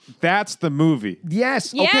 that's the movie.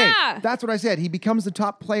 Yes. Yeah. Okay. That's what I said. He becomes the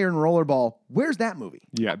top player in rollerball. Where's that movie?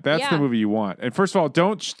 Yeah, that's the Yeah. movie you want. And first of all,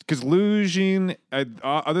 because luging,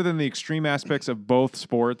 other than the extreme aspects of both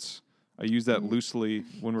sports, I use that loosely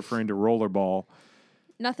when referring to rollerball,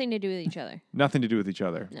 Nothing to do with each other. nothing to do with each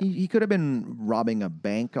other. He could have been robbing a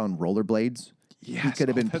bank on rollerblades. He Yes. could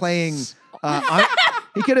have been that's- playing.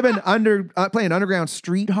 He could have been playing underground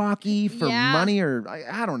street hockey for Yeah. money, or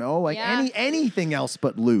I don't know, like Yeah. anything else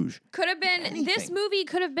but luge. Could have been this Anything. movie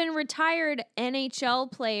could have been retired NHL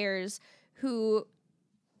players who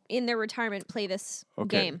in their retirement play this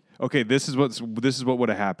game. Okay, this is what would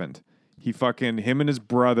have happened. Him and his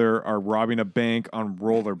brother are robbing a bank on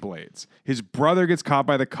rollerblades. His brother gets caught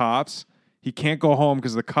by the cops. He can't go home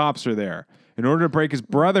because the cops are there. In order to break his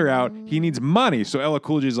brother out, he needs money. So LL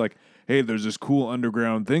Cool J is like, hey, there's this cool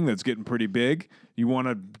underground thing that's getting pretty big.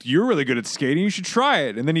 You're really good at skating. You should try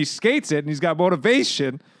it. And then he skates it and he's got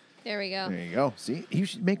motivation. There we go. There you go. See, you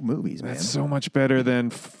should make movies, man. That's so much better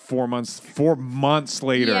than 4 months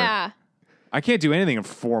later. Yeah. I can't do anything in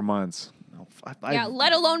 4 months. Yeah,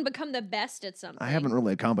 let alone become the best at something. I haven't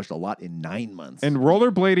really accomplished a lot in 9 months. And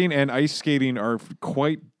rollerblading and ice skating are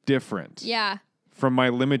quite different Yeah. from my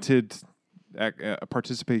limited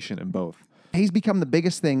participation in both. He's become the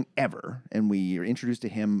biggest thing ever, and we are introduced to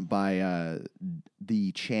him by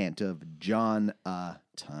the chant of John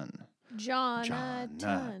Ton.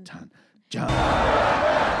 Jonathan.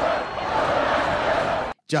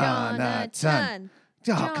 Jonathan.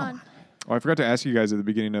 Oh, come on. Oh, I forgot to ask you guys at the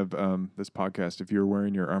beginning of this podcast if you were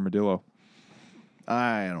wearing your armadillo.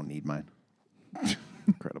 I don't need mine.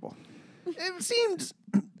 Incredible. It seems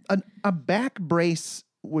a back brace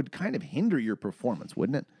would kind of hinder your performance,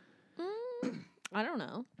 wouldn't it? I don't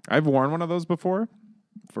know. I've worn one of those before.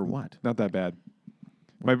 For what? Not that bad.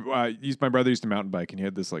 My brother used to mountain bike, and he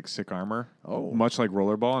had this like sick armor, much like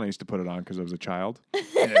rollerball, and I used to put it on because I was a child.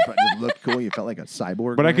 And it just looked cool. You felt like a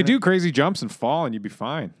cyborg. But I wearing could it? do crazy jumps and fall, and you'd be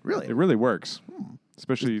fine. Really? It really works,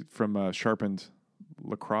 especially from sharpened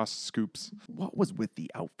lacrosse scoops. What was with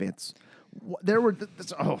the outfits? There were the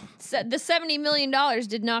 $70 million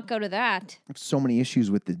did not go to that. so many issues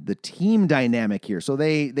with the team dynamic here. So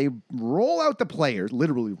they roll out the players,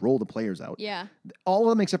 literally roll the players out. Yeah. All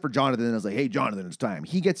of them except for Jonathan is like, hey, Jonathan, it's time.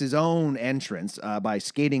 He gets his own entrance by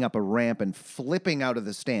skating up a ramp and flipping out of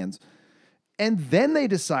the stands. And then they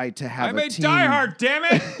decide to have a team. Die Hard, damn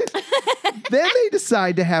it! Then they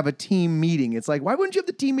decide to have a team meeting. It's like, why wouldn't you have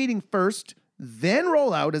the team meeting first, then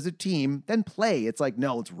roll out as a team, then play? It's like,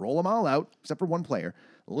 no, let's roll them all out, except for one player.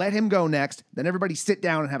 Let him go next. Then everybody sit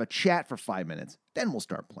down and have a chat for 5 minutes. Then we'll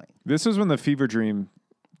start playing. This was when the fever dream,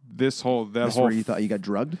 That's where you thought you got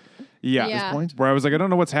drugged? yeah, Yeah. Point? where I was like, I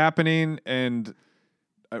don't know what's happening, and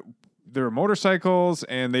there are motorcycles,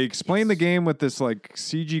 and they explain the game with this like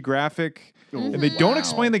CG graphic, and they don't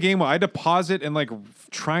explain the game well. I had to pause it and like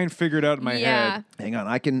try and figure it out in my head. Hang on,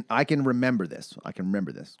 I can remember this.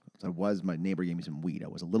 My neighbor gave me some weed. I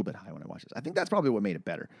was a little bit high when I watched this. I think that's probably what made it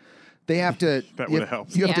better. They have to. That would have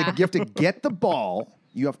helped. You have to get the ball.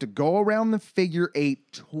 You have to go around the figure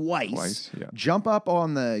 8 twice. Yeah. Jump up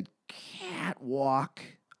on the catwalk.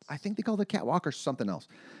 I think they call it the catwalk or something else.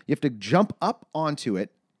 You have to jump up onto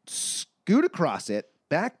it, scoot across it,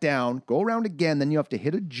 back down, go around again. Then you have to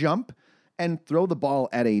hit a jump and throw the ball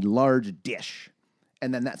at a large dish.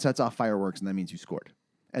 And then that sets off fireworks, and that means you scored.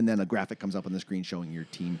 And then a graphic comes up on the screen showing your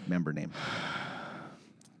team member name.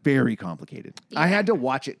 Very complicated. I had to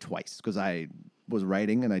watch it twice because I was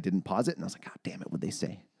writing and I didn't pause it, and I was like, God damn it, what'd they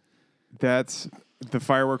say? That's the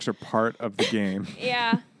fireworks are part of the game.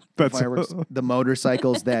 Yeah. That's Fireworks, the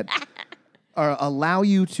motorcycles that allow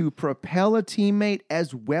you to propel a teammate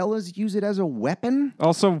as well as use it as a weapon.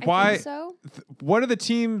 Also, I why? think so. What are the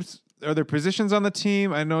teams? Are there positions on the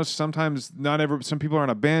team? I know sometimes some people are on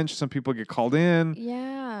a bench. Some people get called in.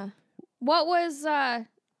 Yeah. What is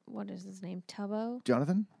his name? Tubbo?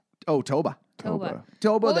 Jonathan? Oh, Toba. Toba.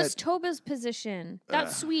 Toba, What that was Toba's position?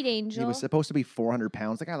 That sweet angel. he was supposed to be 400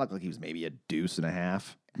 pounds. The guy looked like he was maybe a deuce and a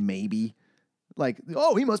half, maybe. Like,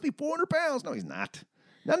 oh, he must be 400 pounds. No, he's not.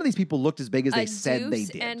 None of these people looked as big as they said they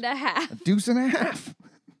did. And a half. A deuce and a half.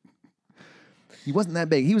 He wasn't that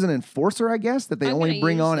big. He was an enforcer, I guess, that they I'm only gonna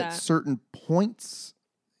bring use on at that. certain points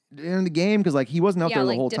in the game because, like, he wasn't out there the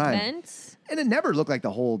like whole time. defense. And it never looked like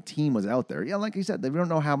the whole team was out there. Yeah, like you said, we don't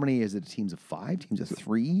know how many. Is it teams of 5, teams of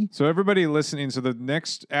 3? So everybody listening, so the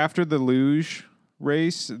next after the luge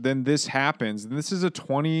race, then this happens. And this is a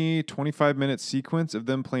 20, 25-minute sequence of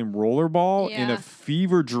them playing rollerball in Yeah. a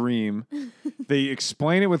fever dream. They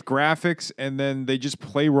explain it with graphics, and then they just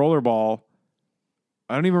play rollerball.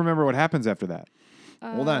 I don't even remember what happens after that.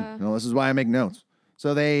 Hold on. No, this is why I make notes.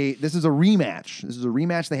 So this is a rematch. This is a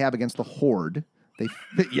rematch they have against the Horde.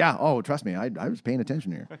 Yeah. Oh, trust me, I was paying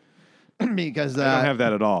attention here because I don't have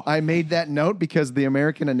that at all. I made that note because the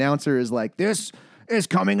American announcer is like, "This is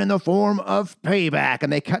coming in the form of payback,"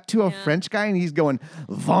 and they cut to a French guy and he's going,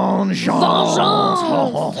 "Vengeance."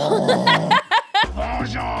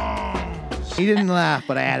 He didn't laugh,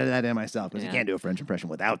 but I added that in myself because you can't do a French impression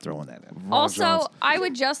without throwing that in. Also, I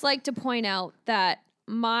would just like to point out that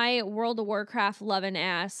my World of Warcraft loving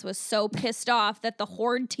ass was so pissed off that the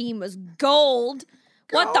Horde team was gold.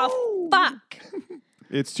 What the fuck?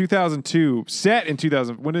 It's 2002, set in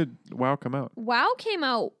 2000. When did WoW come out? WoW came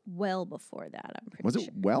out well before that, I'm pretty Was sure. it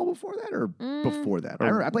well before that or before that?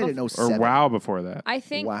 I played it in 07. Or WoW before that? I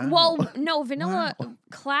think, Wow. well, no, Vanilla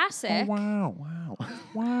Classic. Wow.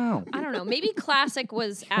 Wow. I don't know. Maybe Classic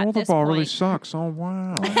was at this Rollerball point. really sucks. Oh,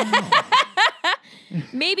 wow.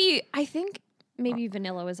 Maybe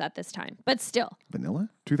Vanilla was at this time, but still, Vanilla?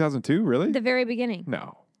 2002, really? the very beginning.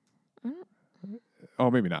 No. Oh,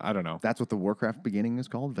 maybe not. I don't know. That's what the Warcraft beginning is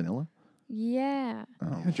called? Vanilla? Yeah.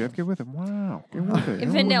 Yeah, Jeff, get with it. Wow. Get with it.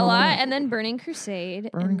 Vanilla and then Burning Crusade.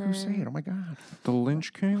 Burning and then Crusade. Oh my God. The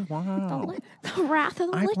Lynch King? Wow. The Wrath of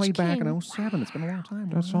the I Lich played back King. in 07. It's been a long time.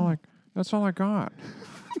 That's Wow. all I got.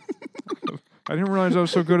 I didn't realize I was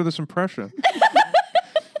so good at this impression.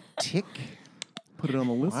 Tick. Put it on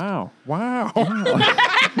the list. Wow.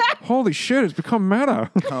 Holy shit, it's become meta.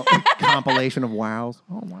 Compilation of wows.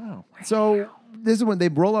 Oh, wow. So this is when they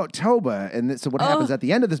roll out Toba, and so what happens at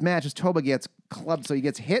the end of this match is Toba gets clubbed, so he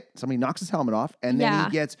gets hit. Somebody knocks his helmet off, and then Yeah.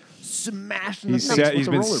 he gets smashed in the face with He's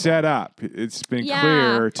the been rollerball. set up. It's been Yeah.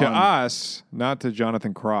 clear to us, not to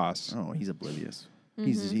Jonathan Cross. Oh, he's oblivious. Mm-hmm.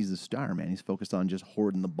 He's a star, man. He's focused on just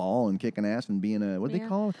hoarding the ball and kicking ass and being a what do they Yeah.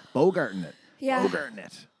 call it? Bogarting it. Yeah. Bogarting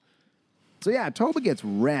it. So yeah, Toba gets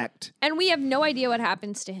wrecked. And we have no idea what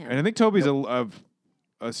happens to him. And I think Toby's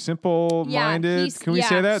a simple-minded. he's- Can we yeah.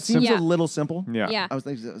 say that? Seems Yeah. a little simple. Yeah. Yeah. I was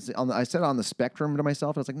thinking, I said on the spectrum to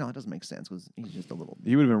myself, and I was like, no, it doesn't make sense because he's just a little,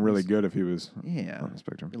 He would have been really good if he was yeah, on the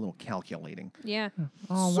spectrum. a little calculating. Yeah.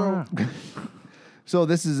 Oh, So- wow. So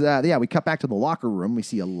this is, we cut back to the locker room. We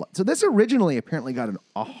see a lot. So this originally apparently got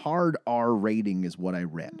a hard R rating is what I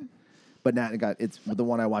read. But now it's the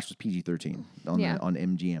one I watched was PG-13 Yeah. on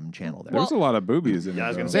MGM channel there. There was a lot of boobies in I it.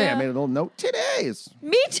 was going to though. say, Yeah. I made a little note, today's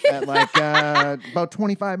Me too. at like about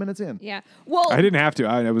 25 minutes in. Yeah. Well, I didn't have to.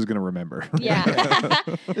 I was going to remember. yeah.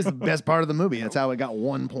 This is the best part of the movie. That's how it got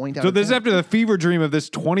 1 point out So of this is 10. after the fever dream of this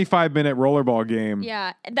 25-minute rollerball game.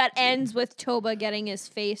 Yeah. That ends with Toba getting his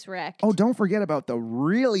face wrecked. Oh, don't forget about the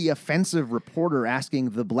really offensive reporter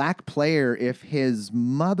asking the black player if his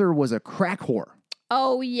mother was a crack whore.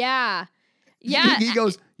 Oh, yeah. Yeah. He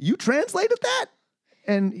goes, "You translated that?"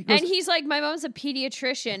 And he goes, And he's like, my mom's a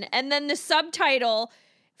pediatrician. And then the subtitle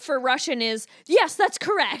for Russian is, yes, that's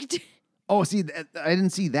correct. oh, see, I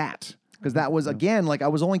didn't see that. Because that was, again, like I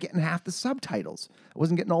was only getting half the subtitles. I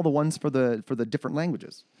wasn't getting all the ones for the different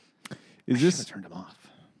languages. Is I this? should've turned them off.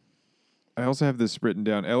 I also have this written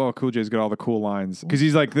down. LL Cool J's got all the cool lines because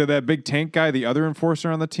he's like that big tank guy, the other enforcer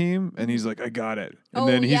on the team, and he's like, "I got it." And Oh,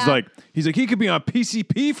 then he's yeah. like, he could be on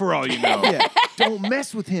PCP for all you know. Yeah, don't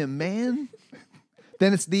mess with him, man.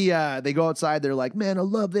 Then it's they go outside. They're like, man, I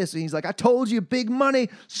love this. And he's like, I told you, big money,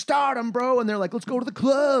 start him, bro. And they're like, let's go to the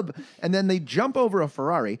club. And then they jump over a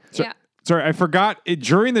Ferrari. Yeah. Sorry, I forgot it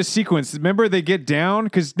during the sequence. Remember they get down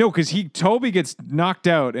because Toby gets knocked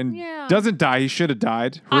out and Yeah. doesn't die. He should have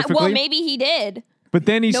died horrifically. Well, maybe he did. But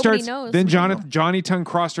then he Nobody starts. knows. Then We Johnny Tongue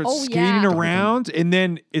Cross starts Oh, skating yeah. around, and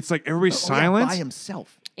then it's like everybody's Oh, yeah, silent. by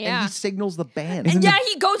himself. Yeah. And he signals the band. And yeah,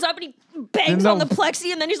 he goes up and he bangs Then on the the-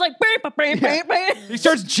 plexi, and then he's like, bam, bam, bam, bam. He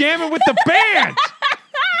starts jamming with the band.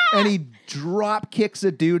 And he drop kicks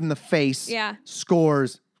a dude in the face. Yeah.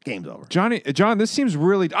 Scores. Game's over. John, this seems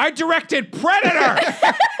really. I directed Predator.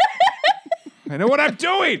 I know what I'm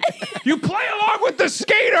doing. You play along with the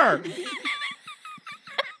skater.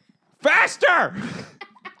 Faster.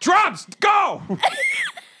 Drums, go.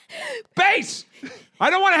 Bass. I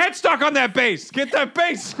don't want a headstock on that bass. Get that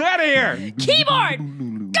bass out of here.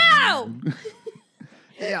 Keyboard, go!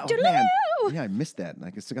 Yeah, oh, man. Yeah, I missed that.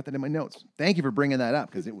 I still got that in my notes. Thank you for bringing that up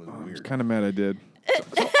because it was weird. Kind of mad I did.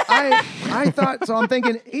 I thought so. I'm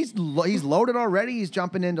thinking he's loaded already. He's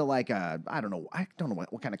jumping into like a I don't know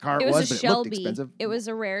what kind of car It it was a but it looked Shelby. expensive. It was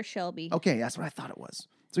a rare Shelby. Okay, that's what I thought it was.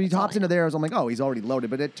 So he hops into there. I'm like, oh, he's already loaded.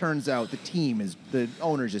 But it turns out the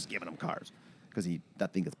owner's just giving him cars because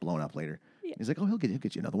that thing gets blown up later. He's like, oh, he'll get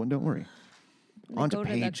you another one. Don't worry. On to go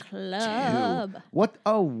to the page club. 2. What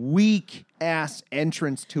a weak ass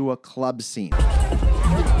entrance to a club scene. Salut,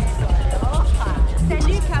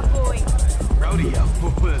 cowboy. Rodeo.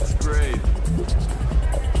 That's great.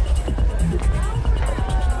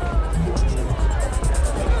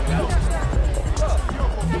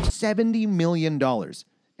 $70 million,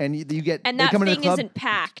 and you get And they that come into thing the club. isn't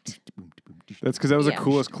packed. That's because that was Yeah. the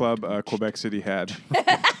coolest club Quebec City had.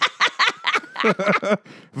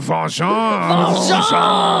 Vengeance.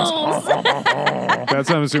 That's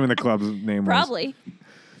what I'm assuming the club's name was. Probably.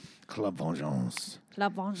 Club Vengeance.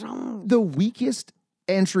 Club Vengeance. The weakest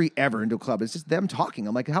entry ever into a club. It's just them talking.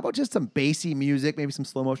 I'm like, how about just some bassy music, maybe some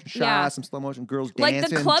slow motion shots, Yeah. some slow motion girls Like the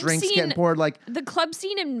dancing, club drinks scene- getting poured. Like The club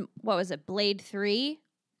scene in, what was it, Blade 3?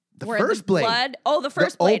 the Where first Blade. Blood, the The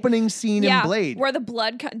first Blade. opening scene Yeah, in Blade. where the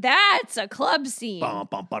blood, that's a club scene. Bum,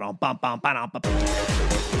 bum, ba-dum, bum, bum, ba-dum, ba-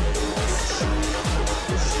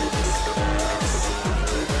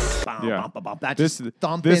 Bum, Yeah. bum, bum, bum. That This just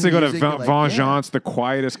thumping they go to music, you're like, Vengeance, the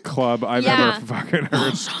quietest club I've Yeah. ever fucking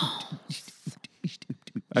heard.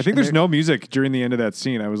 I think there's no music during the end of that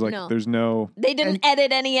scene. I was like, No. there's no. They didn't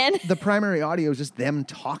edit any in. The primary audio is just them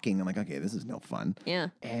talking. I'm like, okay, this is no fun. Yeah.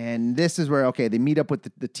 And this is where, okay, they meet up with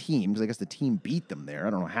the team, because I guess the team beat them there. I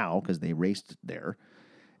don't know how, because they raced there.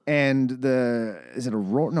 And is it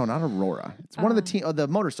Aurora? No, not Aurora. It's one of the team, the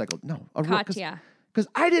motorcycle. No, Aurora. Katya. Because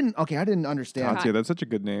I didn't understand. Katya, that's such a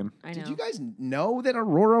good name. I know. Did you guys know that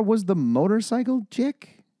Aurora was the motorcycle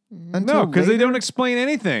chick? Mm-hmm. No, because they later? don't explain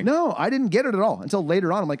anything. No, I didn't get it at all until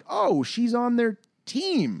later on. I'm like, oh, she's on their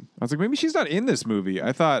team. I was like, maybe she's not in this movie.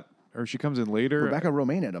 I thought, or she comes in later. Rebecca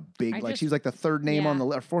Romaine had a big, I she was just- like the third name on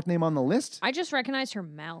yeah. the fourth name on the list. I just recognized her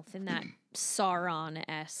mouth in that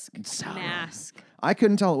Sauron-esque Sauron. mask. I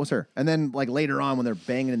couldn't tell it was her. And then like later on when they're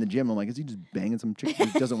banging in the gym, I'm like, is he just banging some chick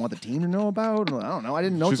he doesn't want the team to know about? I don't know. I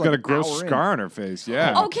didn't know. She's till, got like, a gross hour in. scar on her face.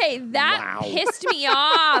 Yeah. Okay, that Wow. pissed me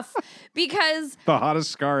off because The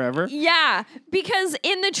hottest scar ever. yeah, because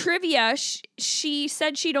in the trivia, she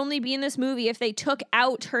said she'd only be in this movie if they took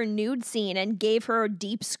out her nude scene and gave her a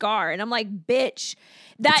deep scar. And I'm like, bitch,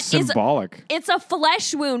 that It's is symbolic. it's a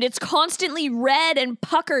flesh wound. It's constantly red and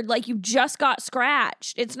puckered like you just got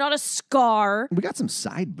scratched. It's not a scar. We got some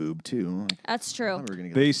side boob too. Like, That's I true. thought we were gonna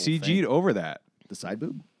get They the full CG'd thing. over that. The side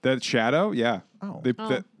boob. That shadow, yeah. Oh.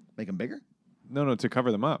 Make them bigger. No, to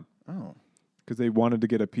cover them up. Oh. Because they wanted to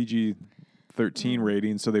get a PG-13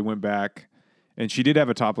 rating, so they went back. And she did have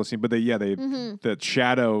a topless scene, but that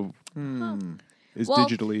shadow is Well,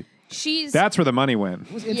 digitally. She's That's where the money went.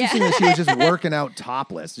 It was interesting that she was just working out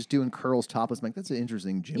topless, just doing curls topless. I'm like, that's an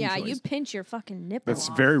interesting gym yeah, choice. you pinch your fucking nipple. That's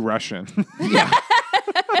off. very Russian.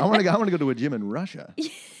 I want to go to a gym in Russia.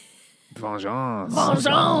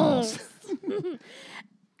 Vengeance.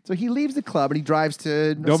 So he leaves the club and he drives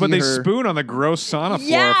to No, see but they her. spoon on the gross sauna floor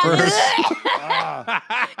Yeah. first.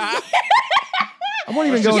 I won't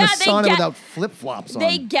even go in Yeah, the they sauna get- without flip flops on.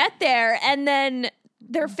 They get there and then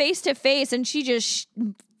they're face to face, and she just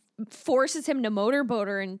forces him to motorboat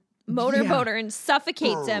her and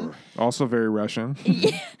suffocates him. Also very Russian.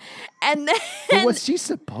 And then But was she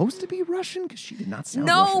supposed to be Russian? Because she did not sound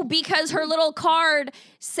no, Russian. because her little card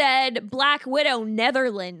said Black Widow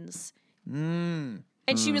Netherlands. And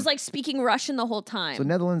she was like speaking Russian the whole time. So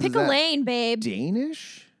Netherlands Pick is a that lane, babe.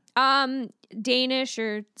 Danish? Danish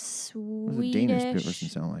or What does a Danish person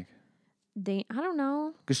Swedish. sound like? I don't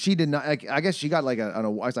know. Because she did not. Like, I guess she got like an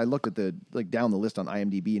award. I looked at down the list on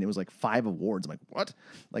IMDb, and it was like 5 awards. I'm like, what?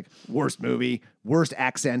 Like worst movie, worst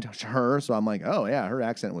accent, her. So I'm like, oh yeah, her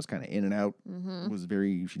accent was kind of in and out. Mm-hmm. It was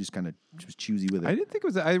very. She was choosy with it. I didn't think it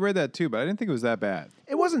was. I read that too, but I didn't think it was that bad.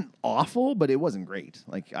 It wasn't awful, but it wasn't great.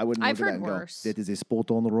 Like I wouldn't. I've look at heard that and worse. Go, that is a spot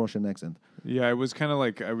on the Russian accent. Yeah, it was kind of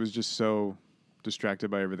like I was just so distracted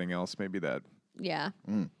by everything else. Maybe that Yeah.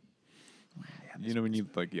 you know when you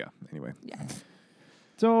like Anyway,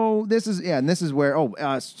 So this is where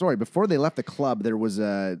sorry, before they left the club, there was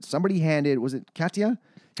somebody was it Katya?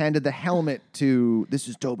 Handed the helmet to, this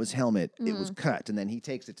is Toba's helmet. It was cut, and then he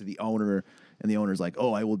takes it to the owner, and the owner's like,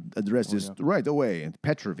 oh, I will address this right away. And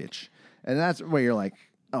Petrovich. And that's where you're like,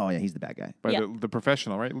 oh yeah, he's the bad guy. by Yeah. the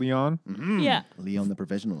professional, right? Leon. Yeah. Leon the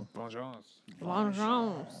professional.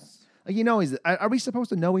 Bonjour. You know, are we supposed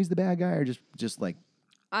to know he's the bad guy, or just like,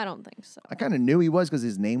 I don't think so. I kind of knew he was because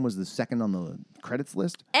his name was the second on the credits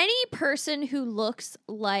list. Any person who looks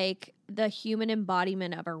like the human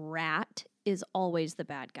embodiment of a rat is always the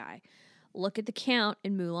bad guy. Look at the Count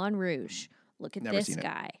in Moulin Rouge. Look at Never this seen it.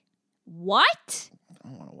 guy. What? I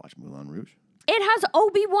don't want to watch Moulin Rouge. It has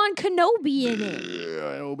Obi-Wan Kenobi in it.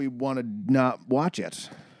 I hope we want to not watch it.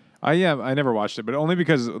 I never watched it, but only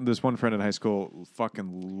because this one friend in high school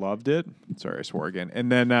fucking loved it. Sorry, I swore again.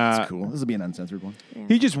 And then It's cool. This will be an uncensored one.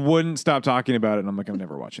 he just wouldn't stop talking about it, and I'm like, I'm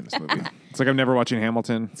never watching this movie. It's like I'm never watching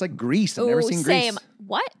Hamilton. It's like Grease. I've never Ooh, seen same. Grease.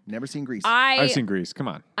 What? Never seen Grease. I've seen Grease. Come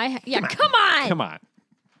on, Come on.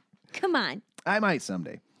 come on. I might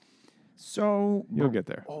someday. So You'll get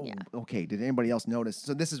there. Oh, Yeah. okay. Did anybody else notice?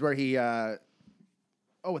 So this is where he. At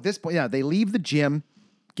this point, they leave the gym,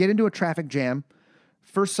 get into a traffic jam.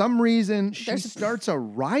 For some reason, she starts a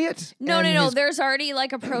riot. No. and his- There's already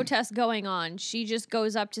like a protest going on. She just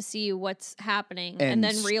goes up to see what's happening and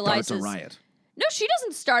then starts realizes a riot. No, she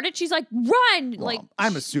doesn't start it. She's like, run. Well, like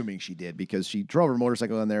I'm assuming she did because she drove her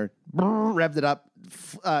motorcycle in there, revved it up,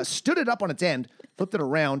 stood it up on its end, flipped it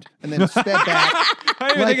around, and then sped back. I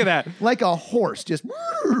didn't even think of that. Like a horse, just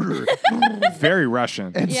Very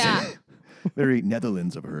Russian. yeah. very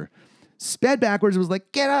Netherlands of her. Sped backwards, was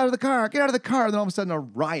like, get out of the car, get out of the car. And then all of a sudden, a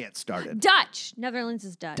riot started. Dutch. Netherlands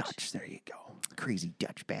is Dutch. Dutch, there you go. Crazy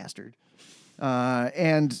Dutch bastard.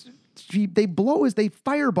 And they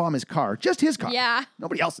firebomb his car, just his car. Yeah.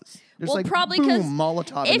 Nobody else's. There's Well, like, probably boom, because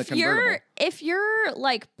Molotov in the convertible. if you're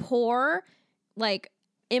like poor, like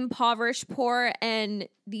impoverished poor, and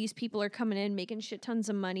these people are coming in making shit tons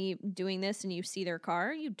of money doing this, and you see their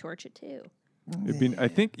car, you'd torch it too. I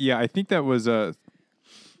think that was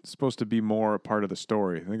supposed to be more a part of the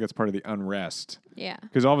story. I think that's part of the unrest. Yeah.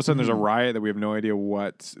 Because all of a sudden there's a riot that we have no idea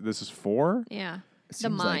what this is for. Yeah. It The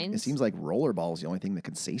seems mines. it seems like rollerball is the only thing that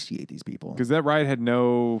can satiate these people. Because that riot had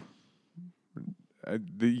no.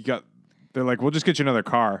 They're like, we'll just get you another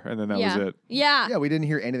car, and then that yeah. was it. Yeah. Yeah, we didn't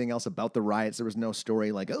hear anything else about the riots. There was no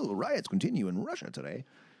story like, oh, riots continue in Russia today.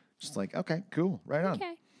 Just like, okay, cool, right on.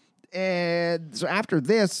 Okay. And so after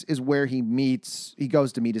this is where he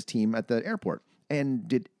goes to meet his team at the airport. And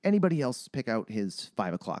did anybody else pick out his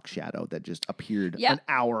 5 o'clock shadow that just appeared Yep. an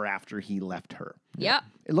hour after he left her? Yep.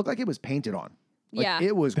 It looked like it was painted on. Like, Yeah.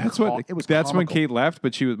 It was That's it was That's when comical. Kate left,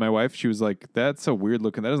 but my wife. She was like, "That's so weird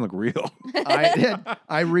looking. That doesn't look real." I did.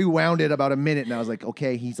 I rewound it about a minute, and I was like,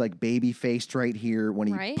 okay, he's like baby faced right here when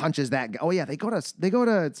he Right? punches that guy. Oh yeah, they go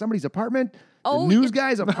to somebody's apartment. Oh, the news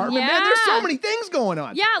guy's apartment. Man, there's so yeah. many things going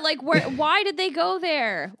on. Yeah, like why did they go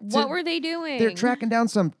there? What were they doing? They're tracking down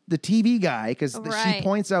the TV guy because she Right.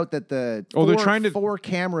 points out that the they're trying to- 4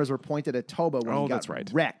 cameras were pointed at Toba when Oh, he got that's right.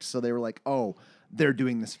 wrecked. So they were like, oh, they're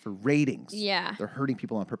doing this for ratings. Yeah. They're hurting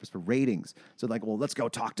people on purpose for ratings. So like, well, let's go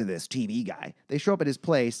talk to this TV guy. They show up at his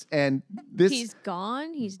place, and this He's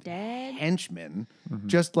gone. He's dead. henchman Mm-hmm.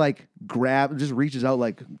 just reaches out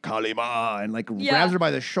like Kalima and like Yeah. grabs her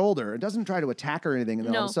by the shoulder. It doesn't try to attack her or anything. And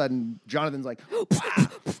then all of No. a sudden, Jonathan's like,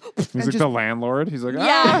 He's like just- the landlord. He's like,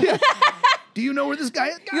 "Ah, Yeah. do you know where this guy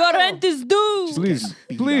is? Your rent is due. please,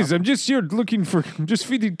 beat please, I'm just here I'm just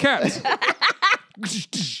feeding cats."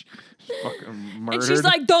 Fucking murdered. And she's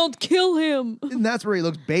like, "Don't kill him." And that's where he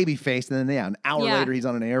looks baby faced. And then, an hour Yeah. later, he's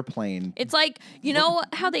on an airplane. It's like, you know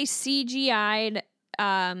how they CGI'd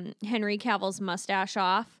Henry Cavill's mustache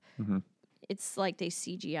off. Mm-hmm. It's like they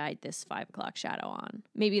CGI'd this 5 o'clock shadow on.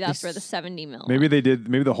 Maybe that's where the 70 mil. Maybe they did.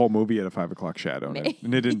 Maybe the whole movie had a 5 o'clock shadow, and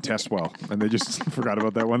it didn't test well, and they just forgot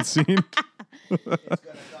about that one scene. It's going to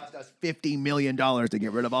cost us $50 million to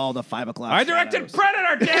get rid of all the 5 o'clock I directed shadows.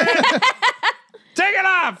 Predator, damn it! Take it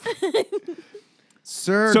off.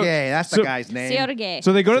 Sergey, that's the guy's name. Sergey.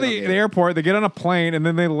 So they go to Sergey. the airport. They get on a plane, and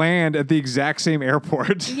then they land at the exact same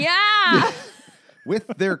airport. Yeah. With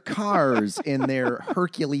their cars in their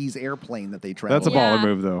Hercules airplane that they travel. That's a Yeah. baller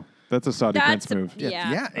move, though. That's a Saudi Prince move.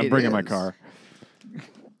 Yeah. I'm it bringing my is. car.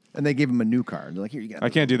 And they gave him a new car. They're like, here you go. I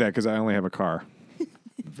can't do that because I only have a car.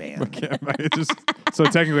 Van. So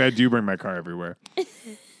technically, I do bring my car everywhere.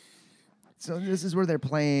 So this is where they're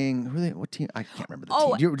playing. Who are they? What team? I can't remember the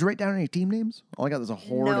Oh. team. Did you write down any team names? All I got is a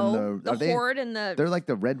horde and the are they- horde and the. They're like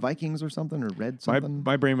the Red Vikings or something, or Red something.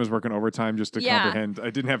 My brain was working overtime just to Yeah. comprehend. I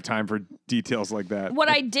didn't have time for details like that. What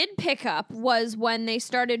I did pick up was when they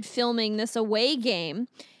started filming this away game,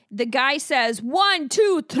 the guy says 1,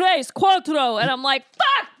 2, 3, 4, and I'm like,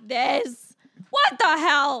 fuck this! What the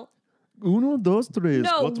hell? Uno, dos, tres,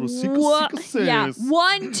 No, cuatro, cinco, what? cinco, seis. Yeah,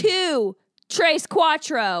 1, 2, tres,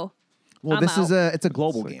 cuatro. Well, I'm this is out. it's a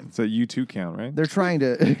global game. It's a U2 count, right? They're trying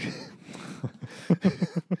to.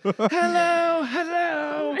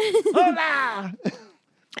 hello, hola.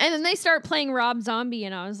 And then they start playing Rob Zombie,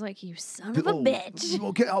 and I was like, you son of a bitch.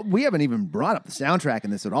 Okay, we haven't even brought up the soundtrack in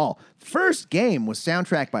this at all. First game was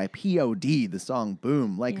soundtracked by POD, the song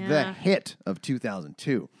 "Boom," like the Yeah. hit of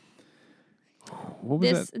 2002. What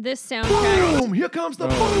was that? This soundtrack. Boom! Here comes the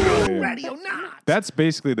yeah, boom! yeah. Radio not. That's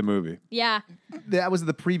basically the movie. Yeah. That was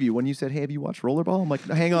the preview when you said, "Hey, have you watched Rollerball?" I'm like,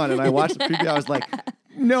 "Hang on," and I watched the preview. I was like,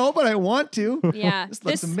 "No, but I want to." Yeah. This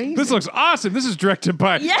looks amazing. This looks awesome. This is directed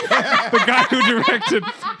by Yeah. the guy who directed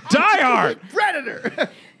Die Hard, Predator.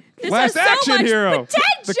 This Last has Action so much Hero,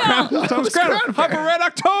 The potential. Crown, Thomas Crown, Hunt for Red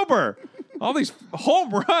October. All these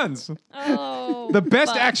home runs. Oh, The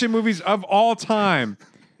best fuck. action movies of all time.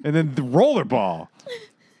 And then the Rollerball.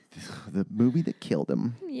 The movie that killed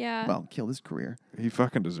him. Yeah. Well, killed his career. He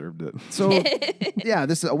fucking deserved it. So, yeah,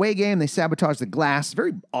 this away game, they sabotage the glass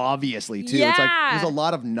very obviously, too. It's like Yeah. there's a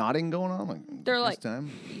lot of nodding going on. Like, They're this like, time.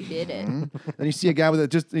 you did it. Then you see a guy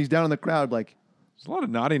with he's down in the crowd, like, There's a lot of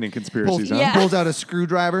nodding and conspiracies, huh? Yeah. pulls out a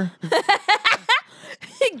screwdriver.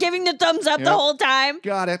 Giving the thumbs up the Yep. whole time.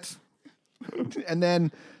 Got it. And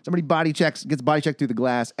then somebody gets body checked through the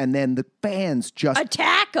glass, and then the fans just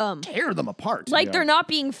Attack them. tear them apart. Like they're not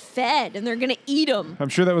being fed and they're going to eat them. I'm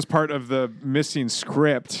sure that was part of the missing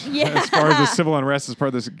script Yeah. as far as the civil unrest is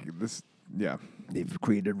part of this. Yeah. They've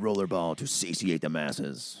created Rollerball to satiate the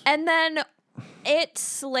masses. And then it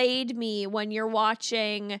slayed me when you're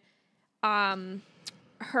watching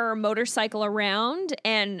her motorcycle around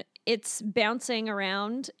and it's bouncing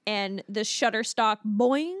around and the Shutterstock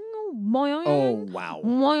boing, boing. Oh, wow.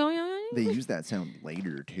 Boing. They use that sound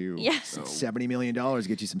later, too. Yes. $70 million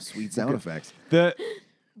get you some sweet sound effects.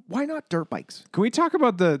 Why not dirt bikes? Can we talk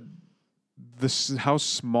about how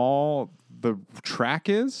small the track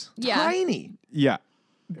is? Yeah. Tiny. Yeah.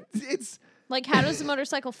 It's Like, how does the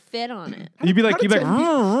motorcycle fit on it? You'd be like,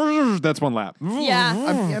 How that's one lap.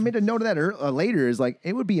 Yeah. I made a note of that later. Is like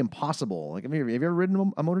it would be impossible. Like, have you ever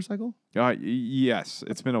ridden a motorcycle? Yes,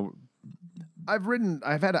 it's been a. I've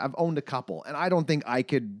owned a couple, and I don't think I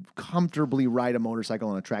could comfortably ride a motorcycle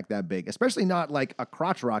on a track that big, especially not like a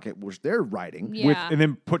crotch rocket, which they're riding. Yeah. And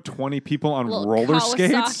then put 20 people on Little roller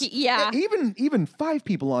Kawasaki- skates. Yeah. Even 5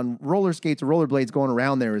 people on roller skates or rollerblades going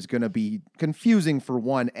around there is going to be confusing for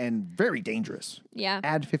one and very dangerous. Yeah.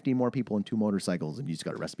 Add 50 more people and 2 motorcycles, and you just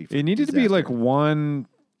got a recipe for It needed to be disaster. like one.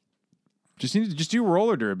 Just do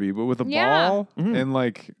roller derby, but with a Yeah. ball Mm-hmm.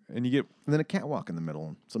 and you get and then a catwalk in the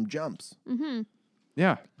middle, some jumps,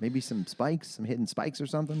 yeah. maybe some spikes, some hidden spikes or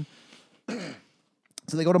something.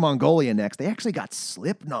 So they go to Mongolia next. They actually got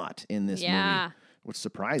Slipknot in this Yeah. movie, which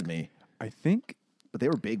surprised me. I think But they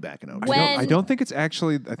were big back in 02. When- I don't think it's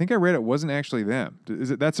actually. I think I read it wasn't actually them.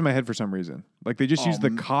 That's in my head for some reason. Like they just used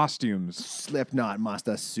the costumes. Slipknot must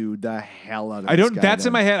have sued the hell out of I this don't. guy That's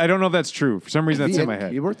then. in my head. I don't know if that's true. For some reason, that's in my It'd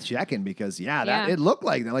head. be worth checking because Yeah. it looked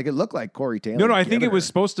like that. Like it looked like Corey Taylor. No, I think it giving was her-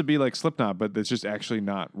 supposed to be like Slipknot, but it's just actually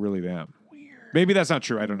not really them. Maybe that's not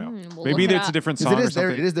true. I don't know. we'll Maybe look it it's a up. different 'Cause song it or is their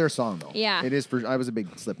something. it is their song though. Yeah. It is for. I was a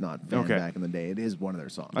big Slipknot fan Okay. back in the day. It is one of their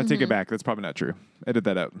songs. I take it back. That's probably not true. Edit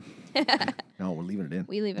that out. No, we're leaving it in.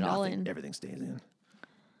 We leave it all in. Everything stays in,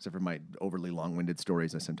 except for my overly long-winded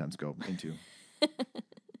stories I sometimes go into.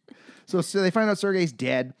 So they find out Sergei's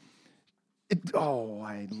dead.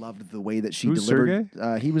 I loved the way that she Who's delivered.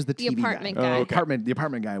 He was the TV apartment guy. guy. Oh, okay. The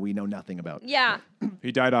apartment guy we know nothing about. Yeah.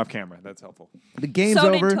 He died off camera. That's helpful. The game's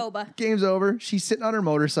So did over. Toba. Game's over. She's sitting on her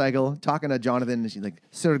motorcycle talking to Jonathan, and she's like,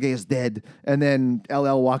 "Sergey is dead." And then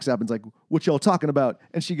LL walks up and's like, "What y'all talking about?"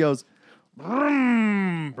 And she goes,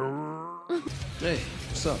 Hey,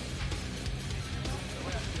 what's up?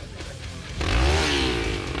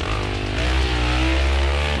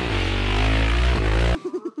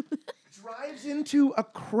 drives into a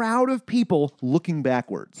crowd of people looking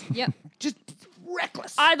backwards. Yep. Just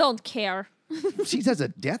reckless. I don't care. She has a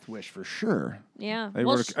death wish for sure. Yeah. I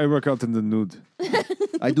Well, work out in the nude.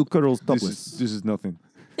 I do curls This topless. this is nothing.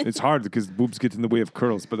 It's hard because boobs get in the way of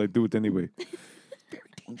curls, but I do it anyway. Very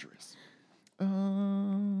dangerous.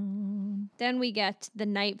 then we get the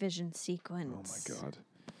night vision sequence. Oh my god.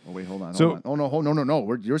 Oh wait, hold on. So- hold on. Oh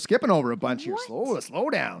no. You're skipping over a bunch here. Slow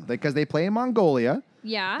down. Because they play in Mongolia.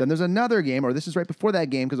 Yeah. Then there's another game, or this is right before that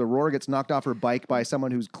game, because Aurora gets knocked off her bike by someone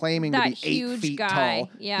who's claiming That to be 8 huge feet guy, tall.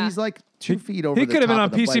 yeah. He's like 2 feet over He the could have been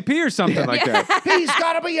top on of the bike. PCP or something like that. He's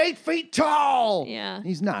got to be 8 feet tall. Yeah.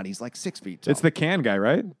 He's not. He's like 6 feet tall. It's the can guy,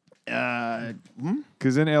 right? Hmm?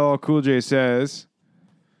 Because then LL Cool J says,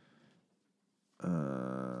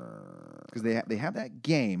 because they have that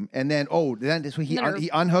game, and then this he Then her- he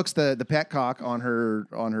unhooks the petcock on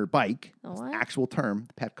her bike. The It's the what? actual term.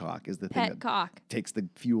 Petcock is the thing that Petcock. takes the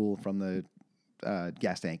fuel from the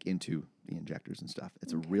gas tank into the injectors and stuff.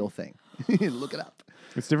 It's a real thing. Look it up.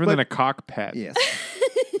 it's different than a cock pet. Yes.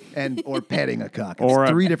 or petting a cock. It's Or a-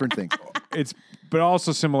 3 different things. But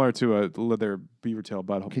also similar to a leather beaver tail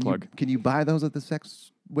butthole plug. Can you buy those at the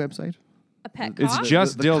sex website? A pet It's cock?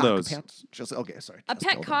 just The cock dildos. pets? Just okay, sorry. A just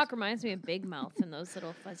pet dildos. cock reminds me of Big Mouth and those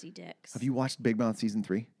little fuzzy dicks. Have you watched Big Mouth season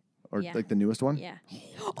 3? Or Yeah. like the newest one? Yeah.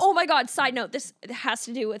 Oh my God. Side note. This has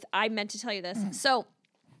to do with, I meant to tell you this. So,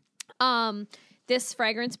 this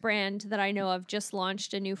fragrance brand that I know of just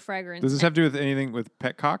launched a new fragrance. Does this have to do with anything with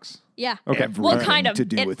pet cocks? Yeah. Okay. Well, Everything kind of. to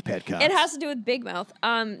do It- with pet cocks. It has to do with Big Mouth.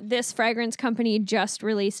 This fragrance company just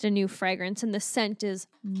released a new fragrance, and the scent is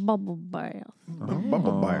Bubble Bath.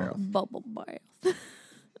 Bubble Bath. Bubble Bath.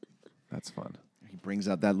 That's fun. He brings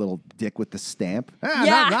out that little dick with the stamp.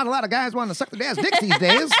 Yeah. Not a lot of guys want to suck their dad's dicks these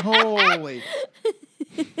days. Holy.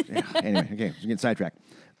 Yeah, anyway, okay, we're getting sidetracked.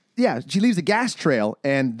 Yeah, she leaves a gas trail,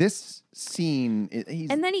 and this scene,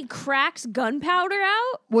 And then he cracks gunpowder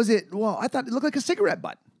out. I thought it looked like a cigarette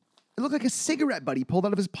butt. It looked like a cigarette butt he pulled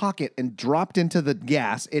out of his pocket and dropped into the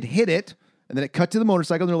gas. It hit it, and then it cut to the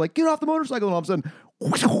motorcycle, and they're like, get off the motorcycle, and all of a sudden,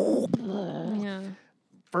 Yeah.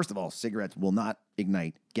 first of all, cigarettes will not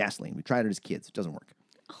ignite gasoline. We tried it as kids. It doesn't work.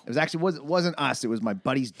 It was actually wasn't us. It was my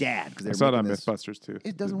buddy's dad because they I were saw it on making this. Mythbusters too.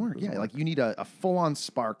 It doesn't work. Yeah, like you need a full-on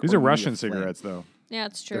spark. These or are you need a Russian flame. cigarettes, though, Yeah,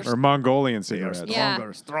 it's true. or Mongolian They are cigarettes.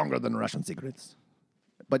 Yeah. stronger than Russian cigarettes.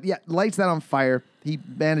 But yeah, lights that on fire. She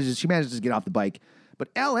manages to get off the bike, but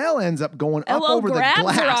LL ends up going up LL over the grabs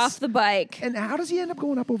glass. her off the bike. And how does he end up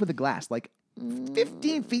going up over the glass? Like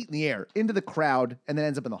 15 feet in the air into the crowd, and then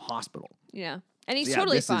ends up in the hospital. Yeah. And he's Yeah,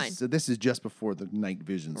 totally this fine. so this is just before the night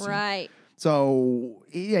vision scene. Right. So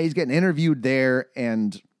yeah, he's getting interviewed there,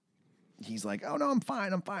 and he's like, "Oh no, I'm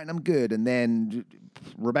fine, I'm good." And then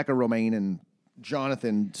Rebecca Romaine and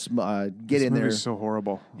Jonathan get This in there. movie's so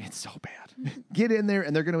horrible. It's so bad. Get in there,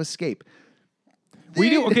 and they're going to escape. We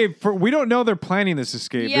don't know they're planning this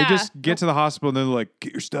escape. Yeah. They just get to the hospital and they're like,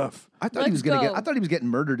 "Get your stuff." I thought he was Let's going to go. get. I thought he was getting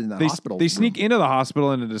murdered in the They hospital. they sneak room. into the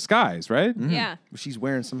hospital in a disguise, right? Yeah. She's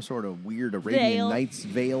wearing some sort of weird Arabian Veil. Nights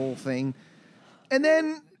veil thing, and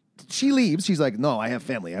then she leaves. She's like, "No, I have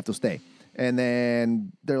family. I have to stay." And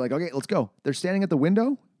then they're like, "Okay, let's go." They're standing at the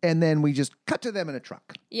window, and then we just cut to them in a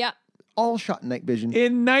truck, Yeah. all shot in night vision.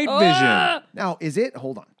 In night vision. Now, is it?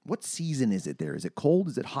 Hold on. What season is it there? Is it cold?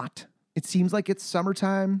 Is it hot? It seems like it's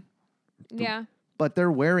summertime, Yeah. but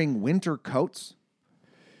they're wearing winter coats.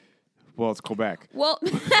 Well, it's Quebec. Well,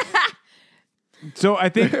 So I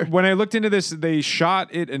think when I looked into this, they shot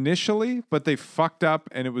it initially, but they fucked up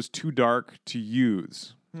and it was too dark to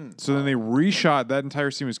use. So then they reshot. That entire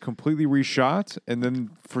scene was completely reshot, and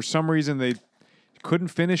then for some reason they couldn't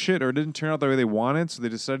finish it or it didn't turn out the way they wanted, so they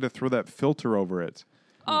decided to throw that filter over it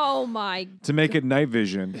oh my. to make it night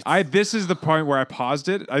vision. This is the point where I paused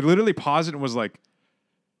it. I literally paused it and was like,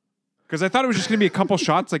 because I thought it was just going to be a couple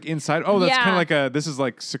shots like inside. Oh, that's Yeah. kind of like this is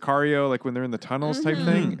like Sicario, like when they're in the tunnels type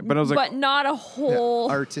thing. But I was like, But not a whole.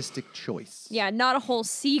 Artistic choice. Yeah, not a whole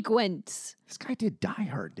sequence. This guy did Die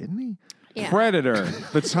Hard, didn't he? Yeah. Predator,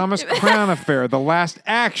 the Thomas Crown Affair, The Last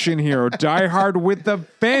Action Hero, Die Hard with the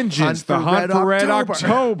Vengeance, The Hunt for Red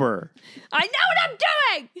October. I know what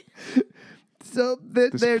I'm doing. So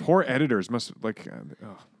This poor editors must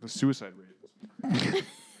the suicide rate.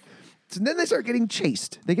 So then they start getting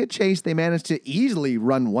chased. They get chased. They manage to easily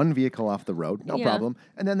run one vehicle off the road, no Yeah. problem.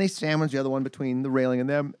 And then they sandwich the other one between the railing and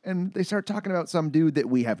them. And they start talking about some dude that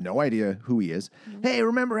we have no idea who he is. Hey,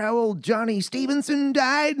 remember how old Johnny Stevenson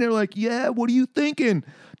died? And they're like, yeah, what are you thinking?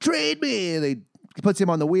 Trade me. They puts him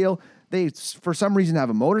on the wheel. They, for some reason, have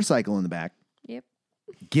a motorcycle in the back. Yep.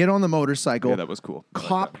 Get on the motorcycle. Yeah, that was cool.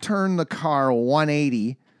 Cop turn the car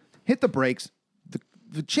 180, hit the brakes.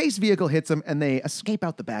 The chase vehicle hits them, and they escape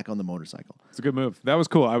out the back on the motorcycle. It's a good move. That was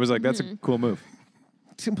cool. I was like, that's a cool move.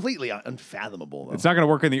 It's completely unfathomable, though. It's not going to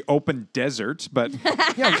work in the open desert, but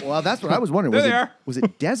Yeah, well, that's what I was wondering. There Was they it, are. was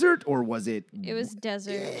it desert or was it? It was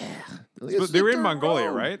desert. they were in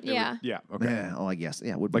Mongolia, right? They were- Yeah. yeah. Okay. Yeah, oh, I guess.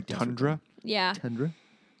 Yeah, it would be Like desert. tundra. Yeah. Tundra.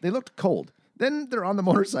 They looked cold. Then they're on the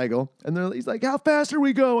motorcycle, and he's like, "How fast are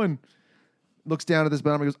we going?" Looks down at this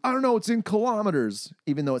bottom and goes, "I don't know. It's in kilometers,"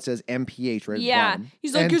 even though it says MPH right at the Yeah. bottom.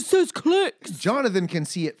 He's like, And it says clicks. Jonathan can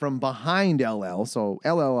see it from behind LL, so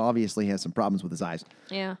LL obviously has some problems with his eyes.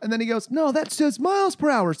 Yeah. And then he goes, "No, that says miles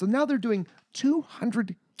per hour." So now they're doing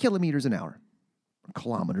 200 kilometers an hour.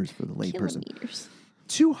 Kilometers for the layperson. Kilometers.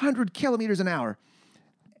 200 kilometers an hour.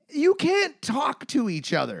 You can't talk to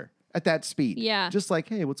each other at that speed. Yeah. Just like,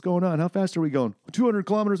 hey, what's going on? How fast are we going? 200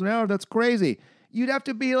 kilometers an hour? That's crazy. You'd have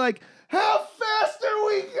to be like, how fast are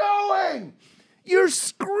we going? You're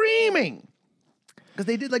screaming. Because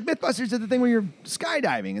they did like Mythbusters did the thing where you're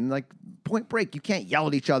skydiving and like Point Break, you can't yell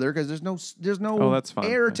at each other because there's no Oh, that's fine.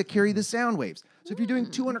 air to carry the sound waves. So if you're doing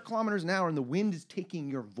 200 kilometers an hour and the wind is taking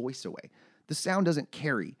your voice away, the sound doesn't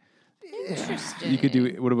carry. Interesting. You could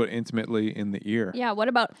do. What about intimately in the ear? Yeah. What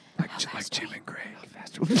about? Like Jim and Greg.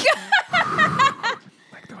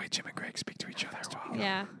 Like the way Jim and Greg speak to each other while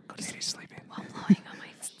Yeah. Katie's sleeping. While blowing on my.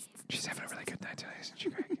 She's having a really good night today, isn't she,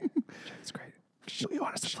 Greg? It's great. You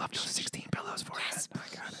want us to fluff those 16 pillows for Yes, you?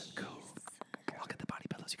 I got it. Cool. I'll get the body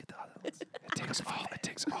pillows. You get the other ones. It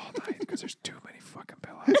takes all night because there's too many fucking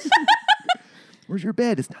pillows. Where's your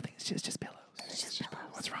bed? It's nothing. It's just pillows.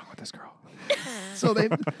 What's wrong with this girl?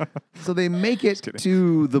 So they make it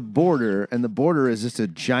to the border, and the border is just a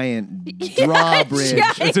giant drawbridge.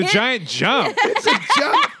 It's a giant jump. It's a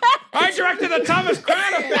jump. I directed the Thomas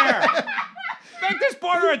Crown up there. Make this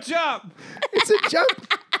border a jump. It's a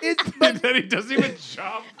jump. And But then he doesn't even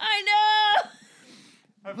jump. I know.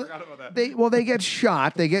 I forgot about that. they get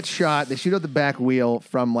shot. They get shot. They shoot out the back wheel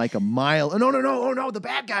from like a mile. No. Oh no, the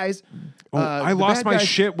bad guys. I the lost bad my guys-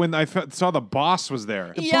 shit when I saw the boss was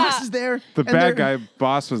there. The Yeah. boss is there. The and bad they're- guy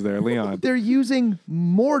boss was there, Leon. They're using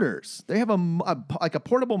mortars. They have like a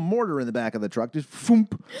portable mortar in the back of the truck. Just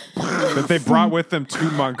foomp. That they brought with them to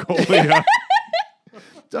Mongolia.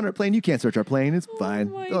 It's on our plane. You can't search our plane. It's fine.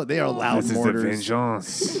 my Oh, they are loud mortars.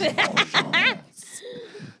 vengeance.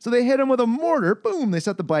 So they hit him with a mortar. Boom. They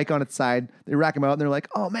set the bike on its side. They rack him out, and they're like,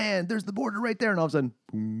 "Oh man, there's the border right there." And all of a sudden,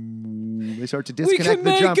 boom, they start to disconnect can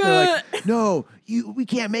the jump. make They're like, it. "No, we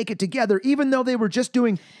can't make it together." Even though they were just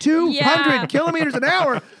doing 200 Yeah. kilometers an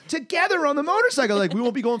hour together on the motorcycle, like we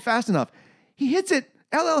won't be going fast enough. He hits it.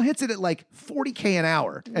 LL hits it at like 40K an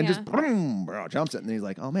hour and just Yeah. boom, jumps it. And he's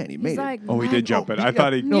like, "Oh man, he made He's it." like, Oh, he did jump it. I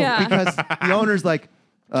thought he. No, Yeah. because the owner's like,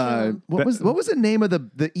 what was the name of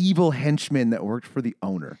the evil henchman that worked for the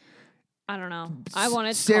owner? I don't know. I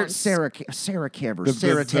wanted Sarah to. Sarah Kev or The-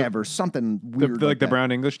 Sarah the- Tev or something The, weird. like the that.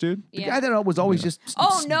 brown English dude? The guy that was always just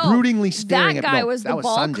Oh no! broodingly staring that at guy no, was that the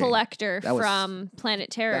ball Sanjay. collector That was- from Planet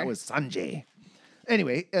Terror. That was Sanjay.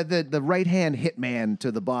 Anyway, the right hand hitman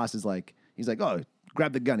to the boss is like, he's like, "Oh,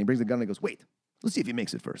 grab the gun." He brings the gun and he goes, "Wait, let's see if he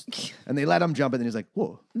makes it first." And they let him jump, and then he's like,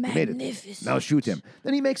 "Whoa, he made it. Magnificent. Now shoot him."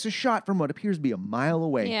 Then he makes a shot from what appears to be a mile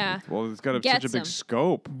away. Yeah. Well, it's got such a Gets big him.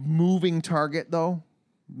 scope. Moving target though,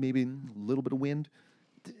 maybe a little bit of wind.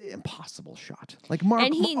 Impossible shot. Like Mark,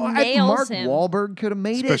 And he Mark nails him. Wahlberg could have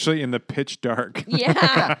made Especially in the pitch dark.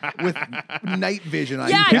 Yeah. it with night vision.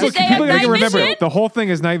 Yeah, guess. did they have night remember vision? the whole thing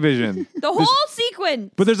is night vision. The whole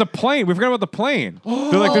sequence. But there's a plane. We forgot about the plane.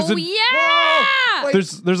 They're like, Oh yeah. Wait.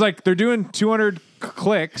 there's like they're doing 200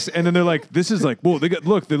 clicks, and then they're like, this is like, whoa, they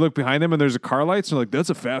look behind them, and there's a car lights. And they're like,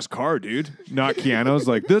 that's a fast car, dude. Not Keanu's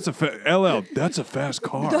like, that's a LL, that's a fast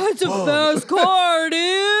car. That's a fast car,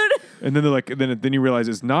 dude. And then they're like, then you realize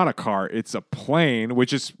it's not a car, it's a plane,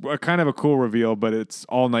 which is a kind of a cool reveal, but it's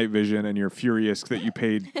all night vision, and you're furious that you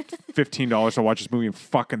paid $15 to watch this movie in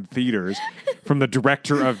fucking theaters from the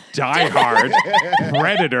director of Die Hard,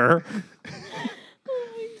 Predator.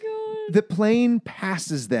 The plane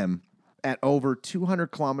passes them at over 200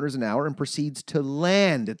 kilometers an hour and proceeds to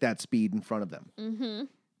land at that speed in front of them.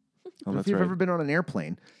 Oh, If that's you've right. ever been on an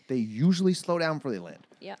airplane, they usually slow down before they land.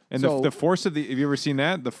 Yeah. And So- the force of the, have you ever seen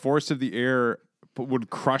that? The force of the air would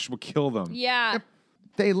kill them. Yeah.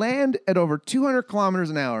 They land at over 200 kilometers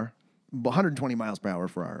an hour, 120 miles per hour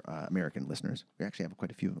for our American listeners. We actually have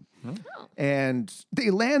quite a few of them. And they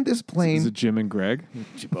land this plane. Is it Jim and Greg?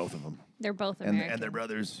 Both of them. They're both American. And their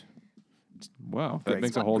brothers. Wow, that Greg's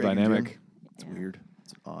makes a whole Greg and dynamic. Jim. It's weird.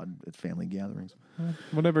 It's odd at family gatherings.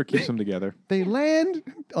 Whatever keeps them together. They land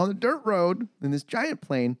on a dirt road in this giant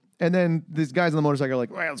plane, and then these guys on the motorcycle are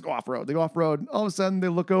like, well, let's go off-road. They go off-road. All of a sudden, they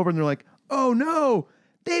look over, and they're like, oh, no,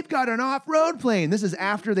 they've got an off-road plane. This is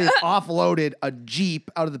after they've offloaded a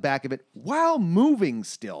Jeep out of the back of it while moving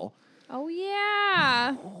still. Oh,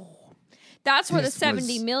 yeah. That's where the This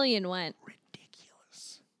 70 was- million went.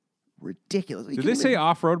 Ridiculous. You Did can't they say believe-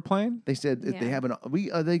 off-road plane? They said that they Yeah. have an.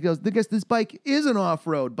 They goes. I guess this bike is an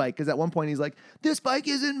off-road bike because at one point he's like, "This bike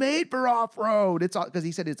isn't made for off-road." It's because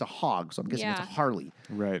he said it's a hog, so I'm guessing it's a Yeah. Harley.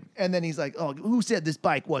 Right. And then he's like, "Oh, who said this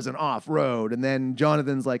bike wasn't off-road?" And then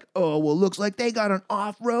Jonathan's like, "Oh, well, looks like they got an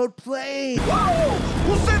off-road plane."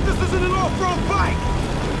 Who said this isn't an off-road bike?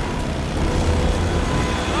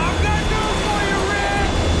 I've got news for you, Red!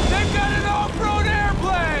 They've got an off-road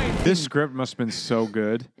airplane! This script must have been so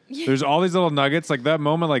good. There's all these little nuggets, like that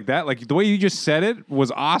moment, like that. Like the way you just said it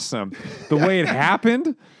was awesome. The way it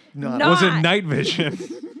happened was a night vision.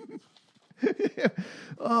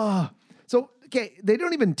 So okay, they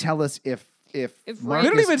don't even tell us if Ray- They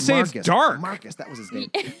don't even say it's dark. Marcus, that was his name.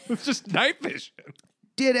 It's just night vision.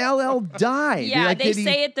 Did LL die? Yeah, they did he-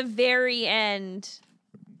 say at the very end.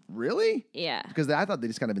 Really? Yeah. Because I thought they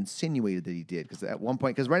just kind of insinuated that he did. Because at one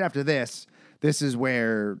point, because right after this is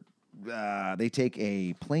where they take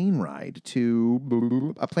a plane ride to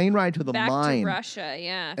the Back mine. to Russia,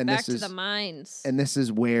 yeah. And Back this to is- the mines. And this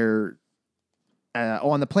is where,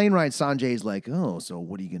 on the plane ride, Sanjay's like, "Oh, so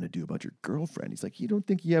what are you going to do about your girlfriend?" He's like, "You don't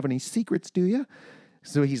think you have any secrets, do you?"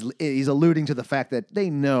 So he's alluding to the fact that they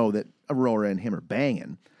know that Aurora and him are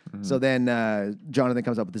banging. So then Jonathan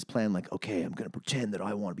comes up with this plan, like, "Okay, I'm going to pretend that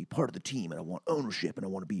I want to be part of the team and I want ownership and I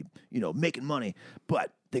want to be, making money,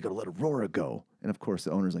 but they got to let Aurora go." And of course,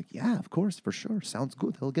 the owner's like, "Yeah, of course, for sure. Sounds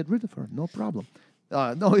good. They'll get rid of her. No problem."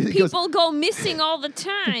 No, he goes, People go missing all the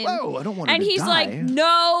time. "Whoa, I don't want her And to he's die." like,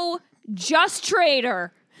 no, just trade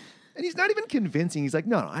her. And he's not even convincing. He's like,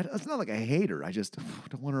 no, it's not like I hate her. I just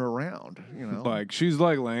don't want her around, Like she's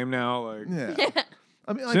like lame now. Like Yeah.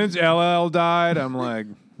 I mean, like, since LL died, I'm like,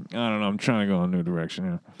 I don't know. I'm trying to go in a new direction.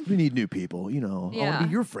 Yeah. we need new people, I want to Yeah. be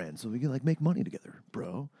your friend so we can like make money together,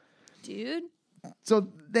 bro. Dude. So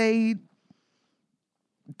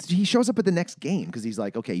he shows up at the next game because he's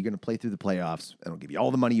like, okay, you're going to play through the playoffs and I'll give you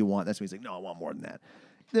all the money you want. That's when he's like, no, I want more than that.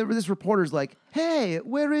 This reporter's like, hey,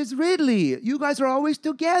 where is Ridley? You guys are always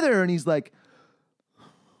together. And he's like,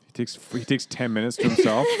 He takes 10 minutes to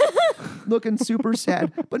himself. looking super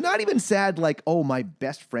sad, but not even sad like, oh, my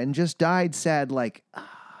best friend just died. Sad like,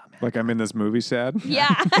 Like I'm in this movie sad. Yeah.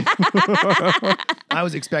 I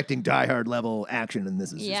was expecting Die Hard level action, and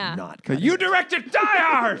this is Yeah. just not. cutting You it. directed Die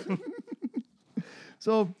Hard!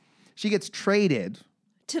 So she gets traded.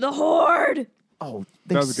 To the Horde. Oh,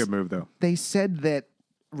 That was a good move, though. They said that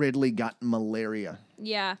Ridley got malaria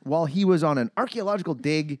Yeah. while he was on an archaeological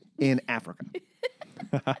dig in Africa.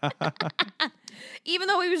 Even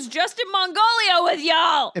though he was just in Mongolia with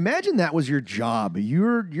y'all. Imagine that was your job.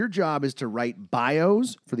 Your job is to write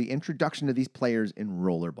bios for the introduction of these players in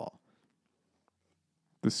rollerball.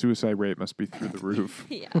 The suicide rate must be through the roof.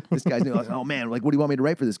 Yeah. This guy's like, oh man, like, what do you want me to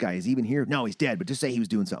write for this guy? Is he even here? No, he's dead, but just say he was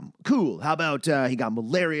doing something. Cool. How about he got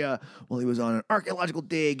malaria while he was on an archaeological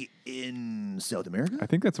dig in South America? I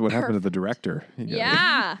think that's what happened to the director. He got-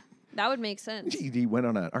 Yeah. That would make sense. He went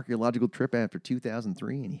on an archaeological trip after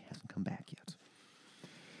 2003 and he hasn't come back yet.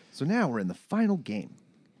 So now we're in the final game.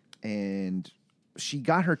 And she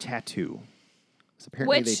got her tattoo. So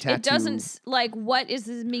apparently they Which tattoo. it doesn't, like, what is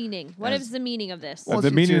the meaning? What As- is the meaning of this? Well, the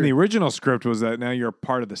it's meaning in your- the original script was that now you're a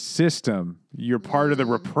part of the system. You're part of the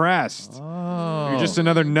repressed. You're just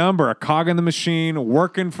another number, a cog in the machine,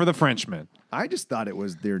 working for the Frenchmen. I just thought it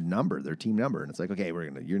was their number, their team number. And it's like, okay,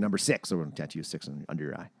 you're number 6, so we're going to tattoo 6 under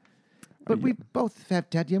your eye. But we both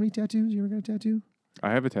have tattoos. Do you have any tattoos? You ever got a tattoo?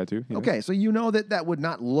 I have a tattoo. yeah. Okay, so you know that would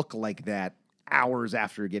not look like that hours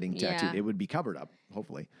after getting tattooed. Yeah. It would be covered up,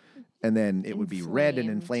 hopefully. And then it would be red and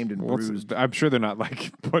inflamed and Well, bruised. I'm sure they're not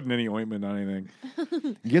like putting any ointment on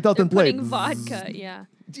anything. Get out and play. Putting vodka, yeah.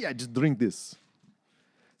 Yeah, just drink this.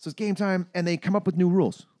 So it's game time, and they come up with new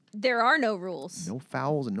rules. There are no rules. No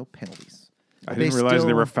fouls and no penalties. I They didn't realize there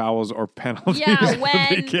still- were fouls or penalties Yeah, to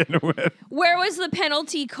when- begin with. Where was the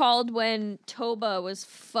penalty called when Toba was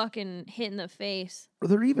fucking hit in the face? Are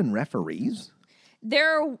there even referees?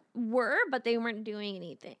 There were, but they weren't doing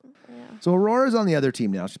anything. Yeah. So Aurora's on the other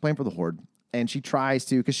team now. She's playing for the Horde. And she tries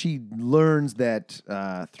to, because she learns that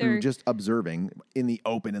through They're- just observing in the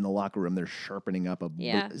open in the locker room, they're sharpening up a.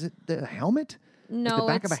 Yeah. Is it the helmet? No, the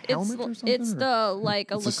back of it's a helmet or something, it's or- the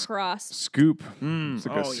like a It's a lacrosse. Scoop. It's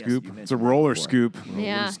like Oh, a yes, scoop. you It's a mentioned that roller before. scoop.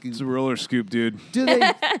 Yeah. It's a roller scoop, dude. Do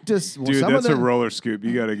they just well, Dude, some that's of a the, roller scoop.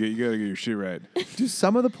 You gotta get your shit right. Do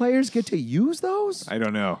some of the players get to use those? I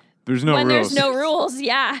don't know. There's no When rules. there's no rules,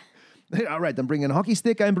 yeah. All right, I'm bringing a hockey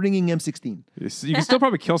stick. I'm bringing M16. You can still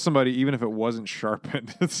probably kill somebody even if it wasn't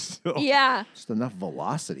sharpened. It's still Yeah. Just enough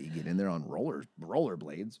velocity to get in there on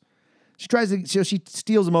rollerblades. She tries to, so she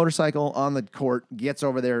steals a motorcycle on the court, gets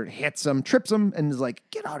over there, hits him, trips him, and is like,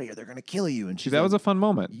 "Get out of here! They're gonna kill you!" And she's that like, was a fun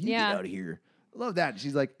moment. "You Yeah. get out of here!" I love that.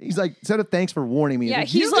 He's like, "Instead of thanks for warning me, Yeah, you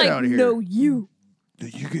he's get like, out of here. no, you.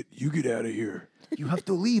 You get out of here. You have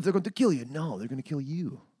to leave. They're going to kill you. No, they're going to kill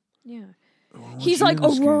you." Yeah. He's like,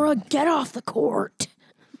 Aurora, get off the court.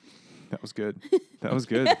 That was good. That was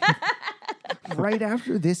good. Right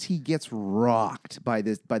after this, he gets rocked by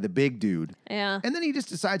the big dude, Yeah. and then he just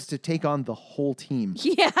decides to take on the whole team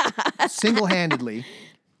Yeah. single-handedly.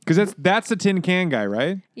 Because that's the tin can guy,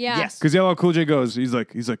 right? Yeah. Yes. Because LL Cool J goes, he's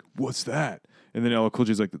like, what's that? And then LL Cool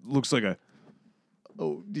J's like, looks like a.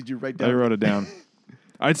 Oh, did you write I down? wrote it down.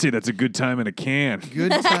 I'd say that's a good time in a can.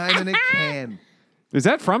 Good time in a can. Is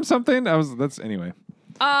that from something? That's anyway.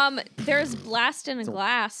 There's Blast in a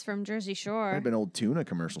Glass from Jersey Might Shore. have been old tuna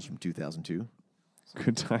commercials from 2002.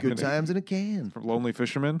 Good time. Good in a- times in a can. From Lonely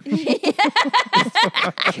Fisherman.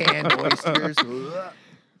 Canned oysters.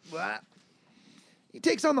 He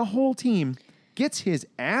takes on the whole team, gets his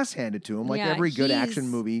ass handed to him like Yeah, every good he's- action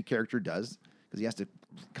movie character does, because he has to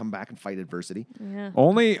come back and fight adversity. Yeah.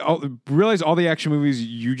 Realize all the action movies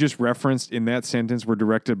you just referenced in that sentence were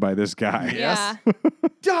directed by this guy. Yeah.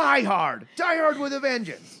 Die Hard. Die Hard with a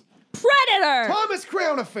Vengeance. Predator. Thomas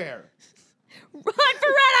Crown Affair. Run for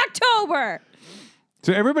Red October.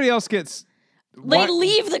 So everybody else gets. They What-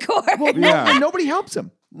 leave the court. Yeah. And nobody helps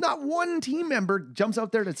him. Not one team member jumps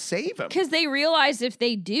out there to save him. Because they realize if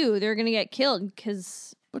they do, they're going to get killed.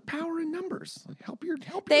 Because But power in numbers. Help your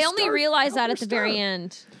they your only star- realize help that your at the very star.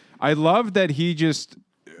 end. I love that he just.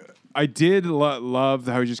 I did love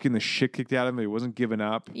how he was just getting the shit kicked out of him. He wasn't giving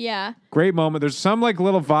up. Yeah. Great moment. There's some like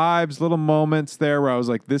little vibes, little moments there where I was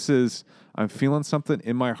like, I'm feeling something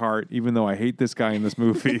in my heart, even though I hate this guy in this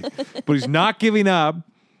movie. But he's not giving up,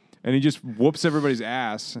 and he just whoops everybody's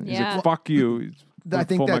ass. And He's Yeah. like, fuck you. I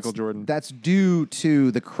think Full that's, Michael Jordan. that's due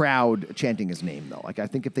to the crowd chanting his name, though. Like, I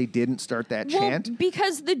think if they didn't start that chant,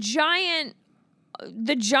 Because the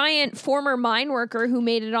giant former mine worker who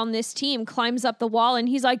made it on this team climbs up the wall and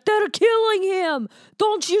he's like, "They're killing him!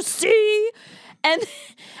 Don't you see?" And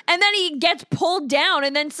then he gets pulled down,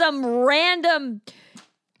 and then some random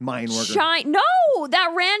mine worker.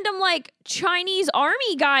 that random like Chinese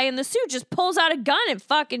army guy in the suit just pulls out a gun and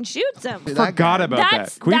fucking shoots him. That Forgot guy- about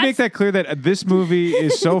That's- that. Can we make that's- that clear that this movie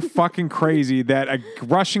is so fucking crazy that a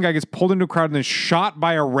Russian guy gets pulled into a crowd and then shot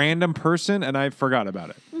by a random person, and I forgot about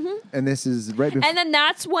it. And this is right before. And then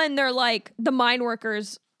that's when they're like the mine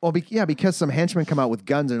workers. Well, because some henchmen come out with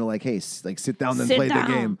guns and are like, "Hey, sit down and Sit play down.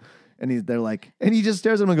 the game." And they're like, and he just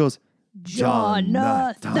stares at him and goes,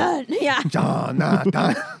 Jonathan. Yeah.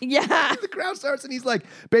 Jonathan. Yeah. The crowd starts and he's like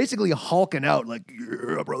basically hulking out, like,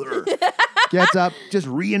 "Yeah, brother." Gets up, just I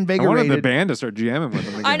wanted reinvigorated. the band to start jamming with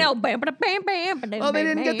him again. I know. Bam, bam, bam, bam, bam, Well, they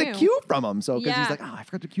didn't get the bam. cue from him, so because Yeah. he's like, "Oh, I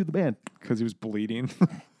forgot to cue the band." Because he was bleeding.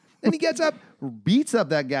 Then he gets up, beats up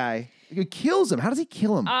that guy, he kills him. How does he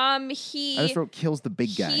kill him? I He just wrote kills the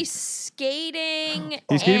big guy. he's skating.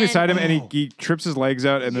 He's getting and beside him, and he trips his legs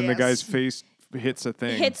out, and then the guy's Yes. face hits a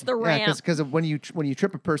thing. hits the Yeah, ramp. because when you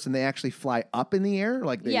trip a person, they actually fly up in the air,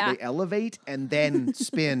 like they Yeah. elevate and then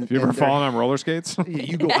spin. Have you ever and they're- fallen on roller skates? Yeah,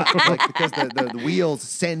 you go up like, because the wheels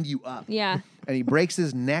send you up. Yeah. And he breaks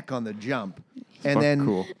his neck on the jump, and Fuck, then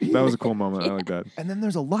cool. That was a cool moment. I like that. and then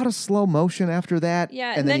there's a lot of slow motion after that.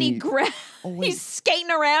 Yeah, and then he grabs. wait. He's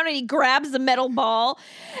skating around and he grabs the metal ball,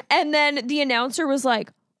 and then the announcer was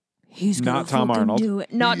like, "He's gonna Not Tom fucking Arnold. do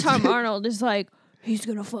it." Not Tom Arnold is like, "He's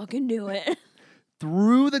gonna fucking do it."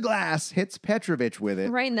 through the glass, hits Petrovich with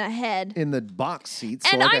it Right in the head. in the box seat.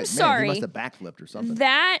 And like I'm man, sorry. he must have backflipped or something.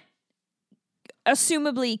 That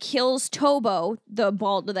assumably kills Tobo, the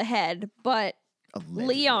ball to the head, but Allegedly.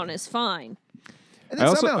 Leon is fine. And then I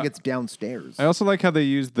also- somehow gets downstairs. I also like how they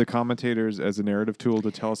used the commentators as a narrative tool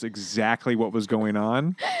to tell us exactly what was going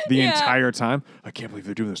on the Yeah. entire time. I can't believe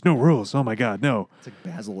they're doing this. No rules. Oh my God, no. It's like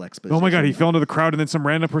Basil exposition. Oh my God, he fell into the crowd and then some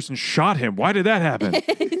random person shot him. Why did that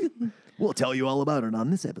happen? We'll tell you all about it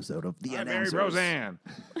on this episode of The I married Announcers. Roseanne.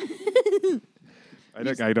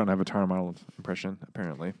 I don't have a Tom Arnold impression,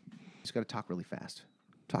 apparently. Just got to talk really fast.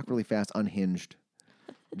 Talk really fast, unhinged.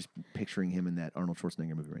 I'm just picturing him in that Arnold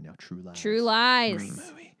Schwarzenegger movie right now, True Lies. True Lies. Great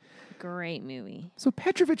movie. Great movie. So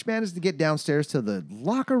Petrovich managed to get downstairs to the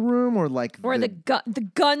locker room or like Or the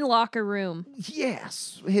gun locker room.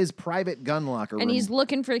 yes, his private gun locker room. And he's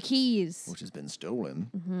looking for the keys. which has been stolen.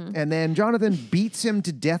 Mm-hmm. And then Jonathan beats him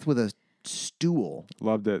to death with a stool.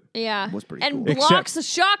 Loved it. Yeah. Was pretty and cool. blocks a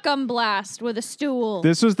shotgun blast with a stool.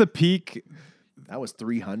 This was the peak That was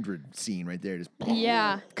 300 scene right there. Just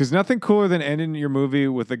yeah. because nothing cooler than ending your movie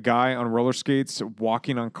with a guy on roller skates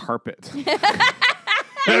walking on carpet.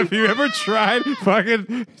 Have you ever tried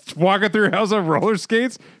fucking walking through your house on roller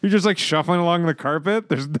skates? You're just like shuffling along the carpet.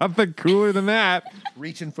 There's nothing cooler than that.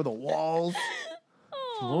 reaching for the walls.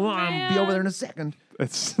 Oh, I'll be over there in a second.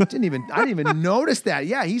 It's. I didn't even notice that.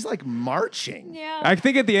 Yeah, he's like marching. Yeah. I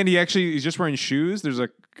think at the end he's just wearing shoes. There's a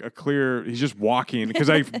clear. He's just walking because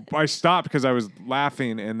I stopped because I was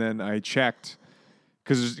laughing and then I checked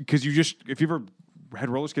because you just if you ever had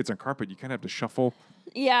roller skates on carpet you kind of have to shuffle.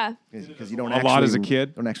 Yeah. Because you don't A lot as a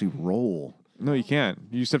kid. Don't actually roll. No, you can't.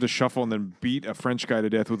 You just have to shuffle and then beat a French guy to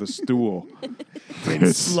death with a stool. In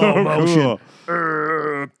It's slow so motion.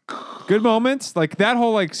 cool. Good moments. Like that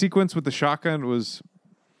whole like sequence with the shotgun was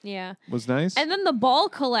Yeah. nice. And then the ball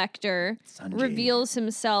collector Sanjay. reveals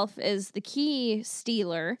himself as the key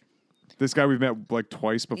stealer. This guy we've met like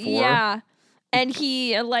twice before. Yeah. And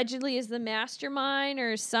he allegedly is the mastermind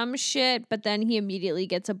or some shit, but then he immediately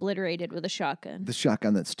gets obliterated with a shotgun. The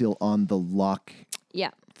shotgun that's still on the lock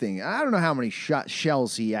Yeah. thing. I don't know how many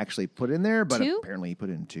shells he actually put in there, but 2? apparently he put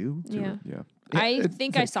in 2. Yeah. Yeah. I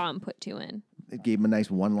think I saw him put 2 in. It gave him a nice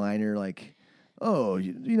one-liner like, oh,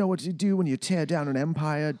 you know what you do when you tear down an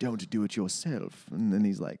empire? Don't do it yourself. And then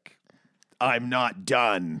he's like, I'm not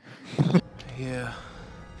done. Yeah.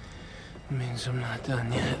 Means I'm not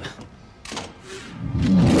done yet.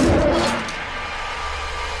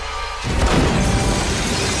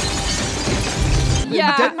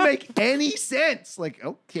 Yeah. It doesn't make any sense. Like,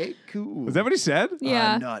 okay, cool. Is that what he said?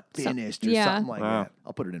 Yeah. I'm not finished or yeah. something like Wow. that.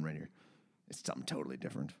 I'll put it in right here. It's something totally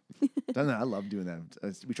different. Doesn't it? I love doing that.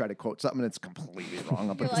 We try to quote something that's completely wrong.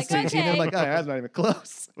 I'll put You're it like, the same scene. okay. I'm like, oh, that's not even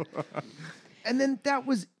close. And then that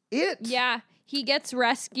was it. Yeah. He gets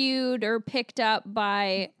rescued or picked up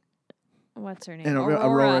by what's her name? And Aurora.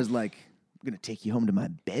 Aurora's like, I'm going to take you home to my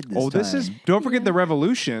bed this time. This is don't forget the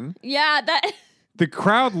revolution. Yeah, that The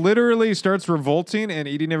crowd literally starts revolting and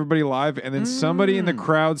eating everybody alive, and then somebody in the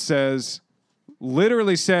crowd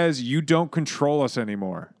literally says, "You don't control us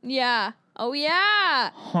anymore." yeah. Oh yeah.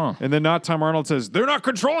 And then not Tom Arnold says, "They're not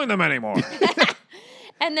controlling them anymore."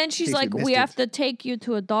 And then she's Case we like, missed we it. have to take you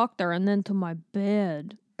to a doctor and then to my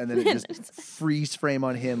bed. And then it just freeze frame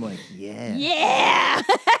on him like, yeah. Yeah.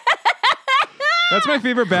 That's my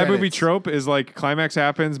favorite bad movie Credits. trope is like climax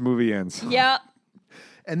happens, movie ends. Yep.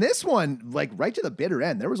 And this one, like right to the bitter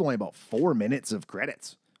end, there was only about 4 minutes of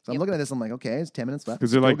credits. So I'm looking at this, I'm like, okay, it's 10 minutes left.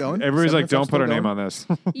 Because they're Still like, going. everybody's 7 like, minutes left, don't put still our name going. on this.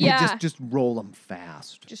 Yeah. Just roll them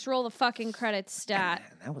fast. Just roll the fucking credits stat.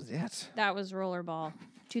 And that was it. That was Rollerball,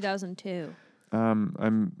 2002.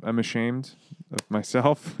 I'm ashamed of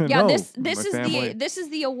myself. and Yeah, my this family. this is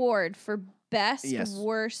the award for best Yes.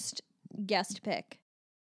 worst guest pick.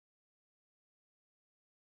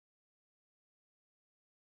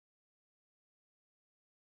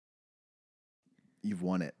 You've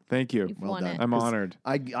won it. Thank you. You've Well won done. it. I'm honored.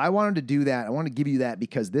 I wanted to do that. I wanted to give you that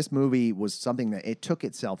because this movie was something that it took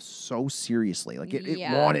itself so seriously. Like it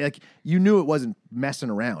Yeah. wanted, like you knew it wasn't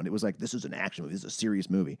messing around. It was like, this is an action movie. This is a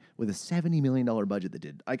serious movie with a $70 million budget that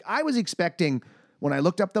did. Like I was expecting when I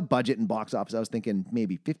looked up the budget in box office, I was thinking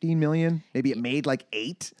maybe 15 million. Maybe it made like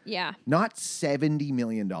 8, Yeah. not $70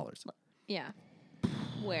 million. Yeah.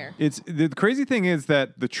 Where? It's the crazy thing is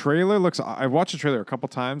that the trailer looks. I've watched the trailer a couple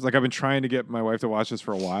times. Like I've been trying to get my wife to watch this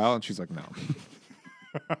for a while, and she's like, "No."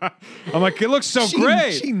 I'm like, "It looks so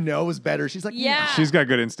great." She knows better. She's like, Yeah. She's got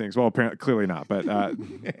good instincts. Well, apparently, clearly not. But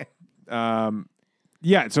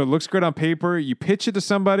yeah. So it looks good on paper. You pitch it to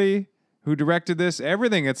somebody who directed this.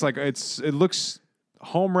 Everything. It's like it looks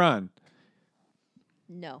home run.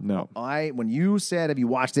 No. No. when you said, have you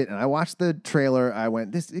watched it? And I watched the trailer, I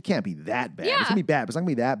went, it can't be that bad. Yeah. It's gonna be bad, but it's not gonna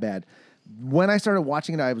be that bad. When I started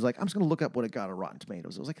watching it, I was like, I'm just gonna look up what it got on Rotten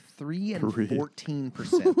Tomatoes. It was like 3 and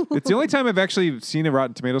 14%. It's the only time I've actually seen a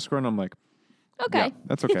Rotten Tomato score, and I'm like, Okay. yeah,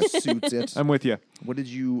 that's okay. Suits it. I'm with you. What did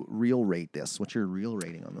you real rate this? What's your real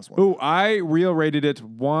rating on this one? Oh, I real rated it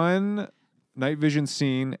 1 night vision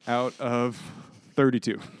scene out of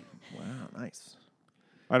 32. Wow, nice.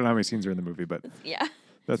 I don't know how many scenes are in the movie, but Yeah.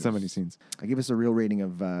 that's how many scenes. I give us a real rating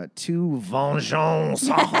of 2 vengeance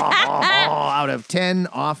out of 10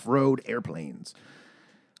 off-road airplanes.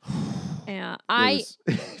 Yeah, I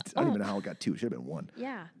don't even know how it got 2. It should have been 1.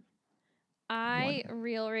 Yeah. I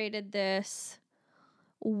real rated this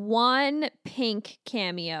 1 Pink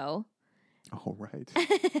cameo Oh, right.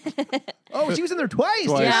 Oh, she was in there twice.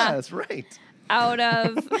 Twice. Yeah, that's right. out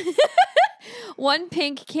of 1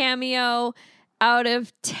 Pink cameo out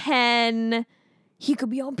of 10. He could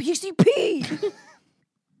be on PCP.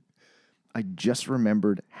 I just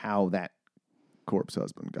remembered how that corpse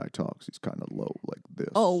husband guy talks. He's kind of low like this.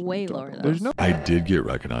 Oh, way He's lower talking than like There's no. I did get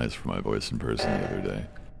recognized for my voice in person the other day.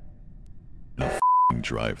 In a f***ing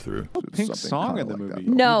drive-through. Pink something song in kinda the like movie.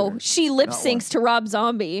 that. No, she lip Not syncs to Rob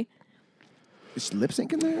Zombie. Is she lip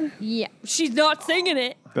syncing there? Yeah, she's not singing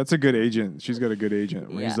it. That's a good agent. She's got a good agent.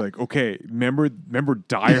 Where he's Yeah. like, okay, remember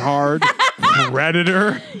Die Hard,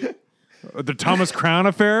 Predator, the Thomas Crown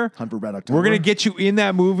Affair. Hunt for Red October. We're gonna get you in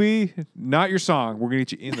that movie, not your song. We're gonna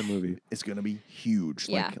get you in the movie. It's gonna be huge.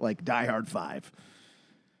 Yeah. Like Die Hard 5.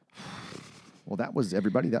 Well, that was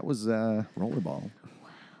everybody. That was Rollerball.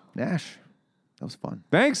 Nash. That was fun.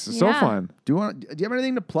 Thanks. So Yeah. fun. Do you have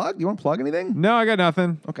anything to plug? Do you want to plug anything? No, I got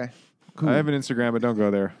nothing. Okay. I have an Instagram, but don't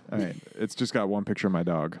go there. All right. It's just got 1 picture of my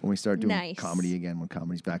dog. When we start doing Nice. comedy again, when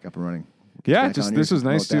comedy's back up and running. Yeah, back just on here this to was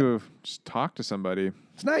nice promote to just talk to somebody.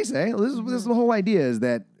 It's nice, eh? This is the whole idea is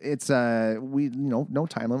that it's no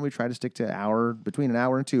time limit. We try to stick to between an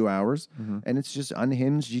hour and 2 hours, and it's just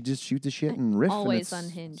unhinged. You just shoot the shit and riff. Always and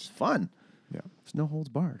it's unhinged. fun. Yeah. It's no holds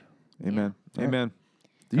barred. Amen. Amen.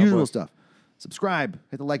 The God usual bless. stuff. Subscribe,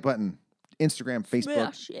 hit the like button, Instagram,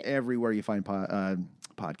 Facebook, Smash it. everywhere you find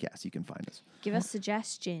podcasts, you can find us. Give us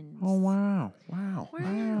suggestions. Oh wow, wow,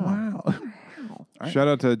 wow! Shout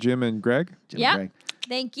out to Jim and Greg. Jim Yeah. Gregg.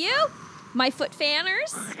 Thank you, my foot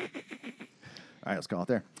fanners. All right, let's call it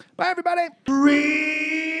there. Bye, everybody.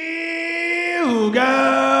 Real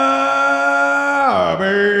guy.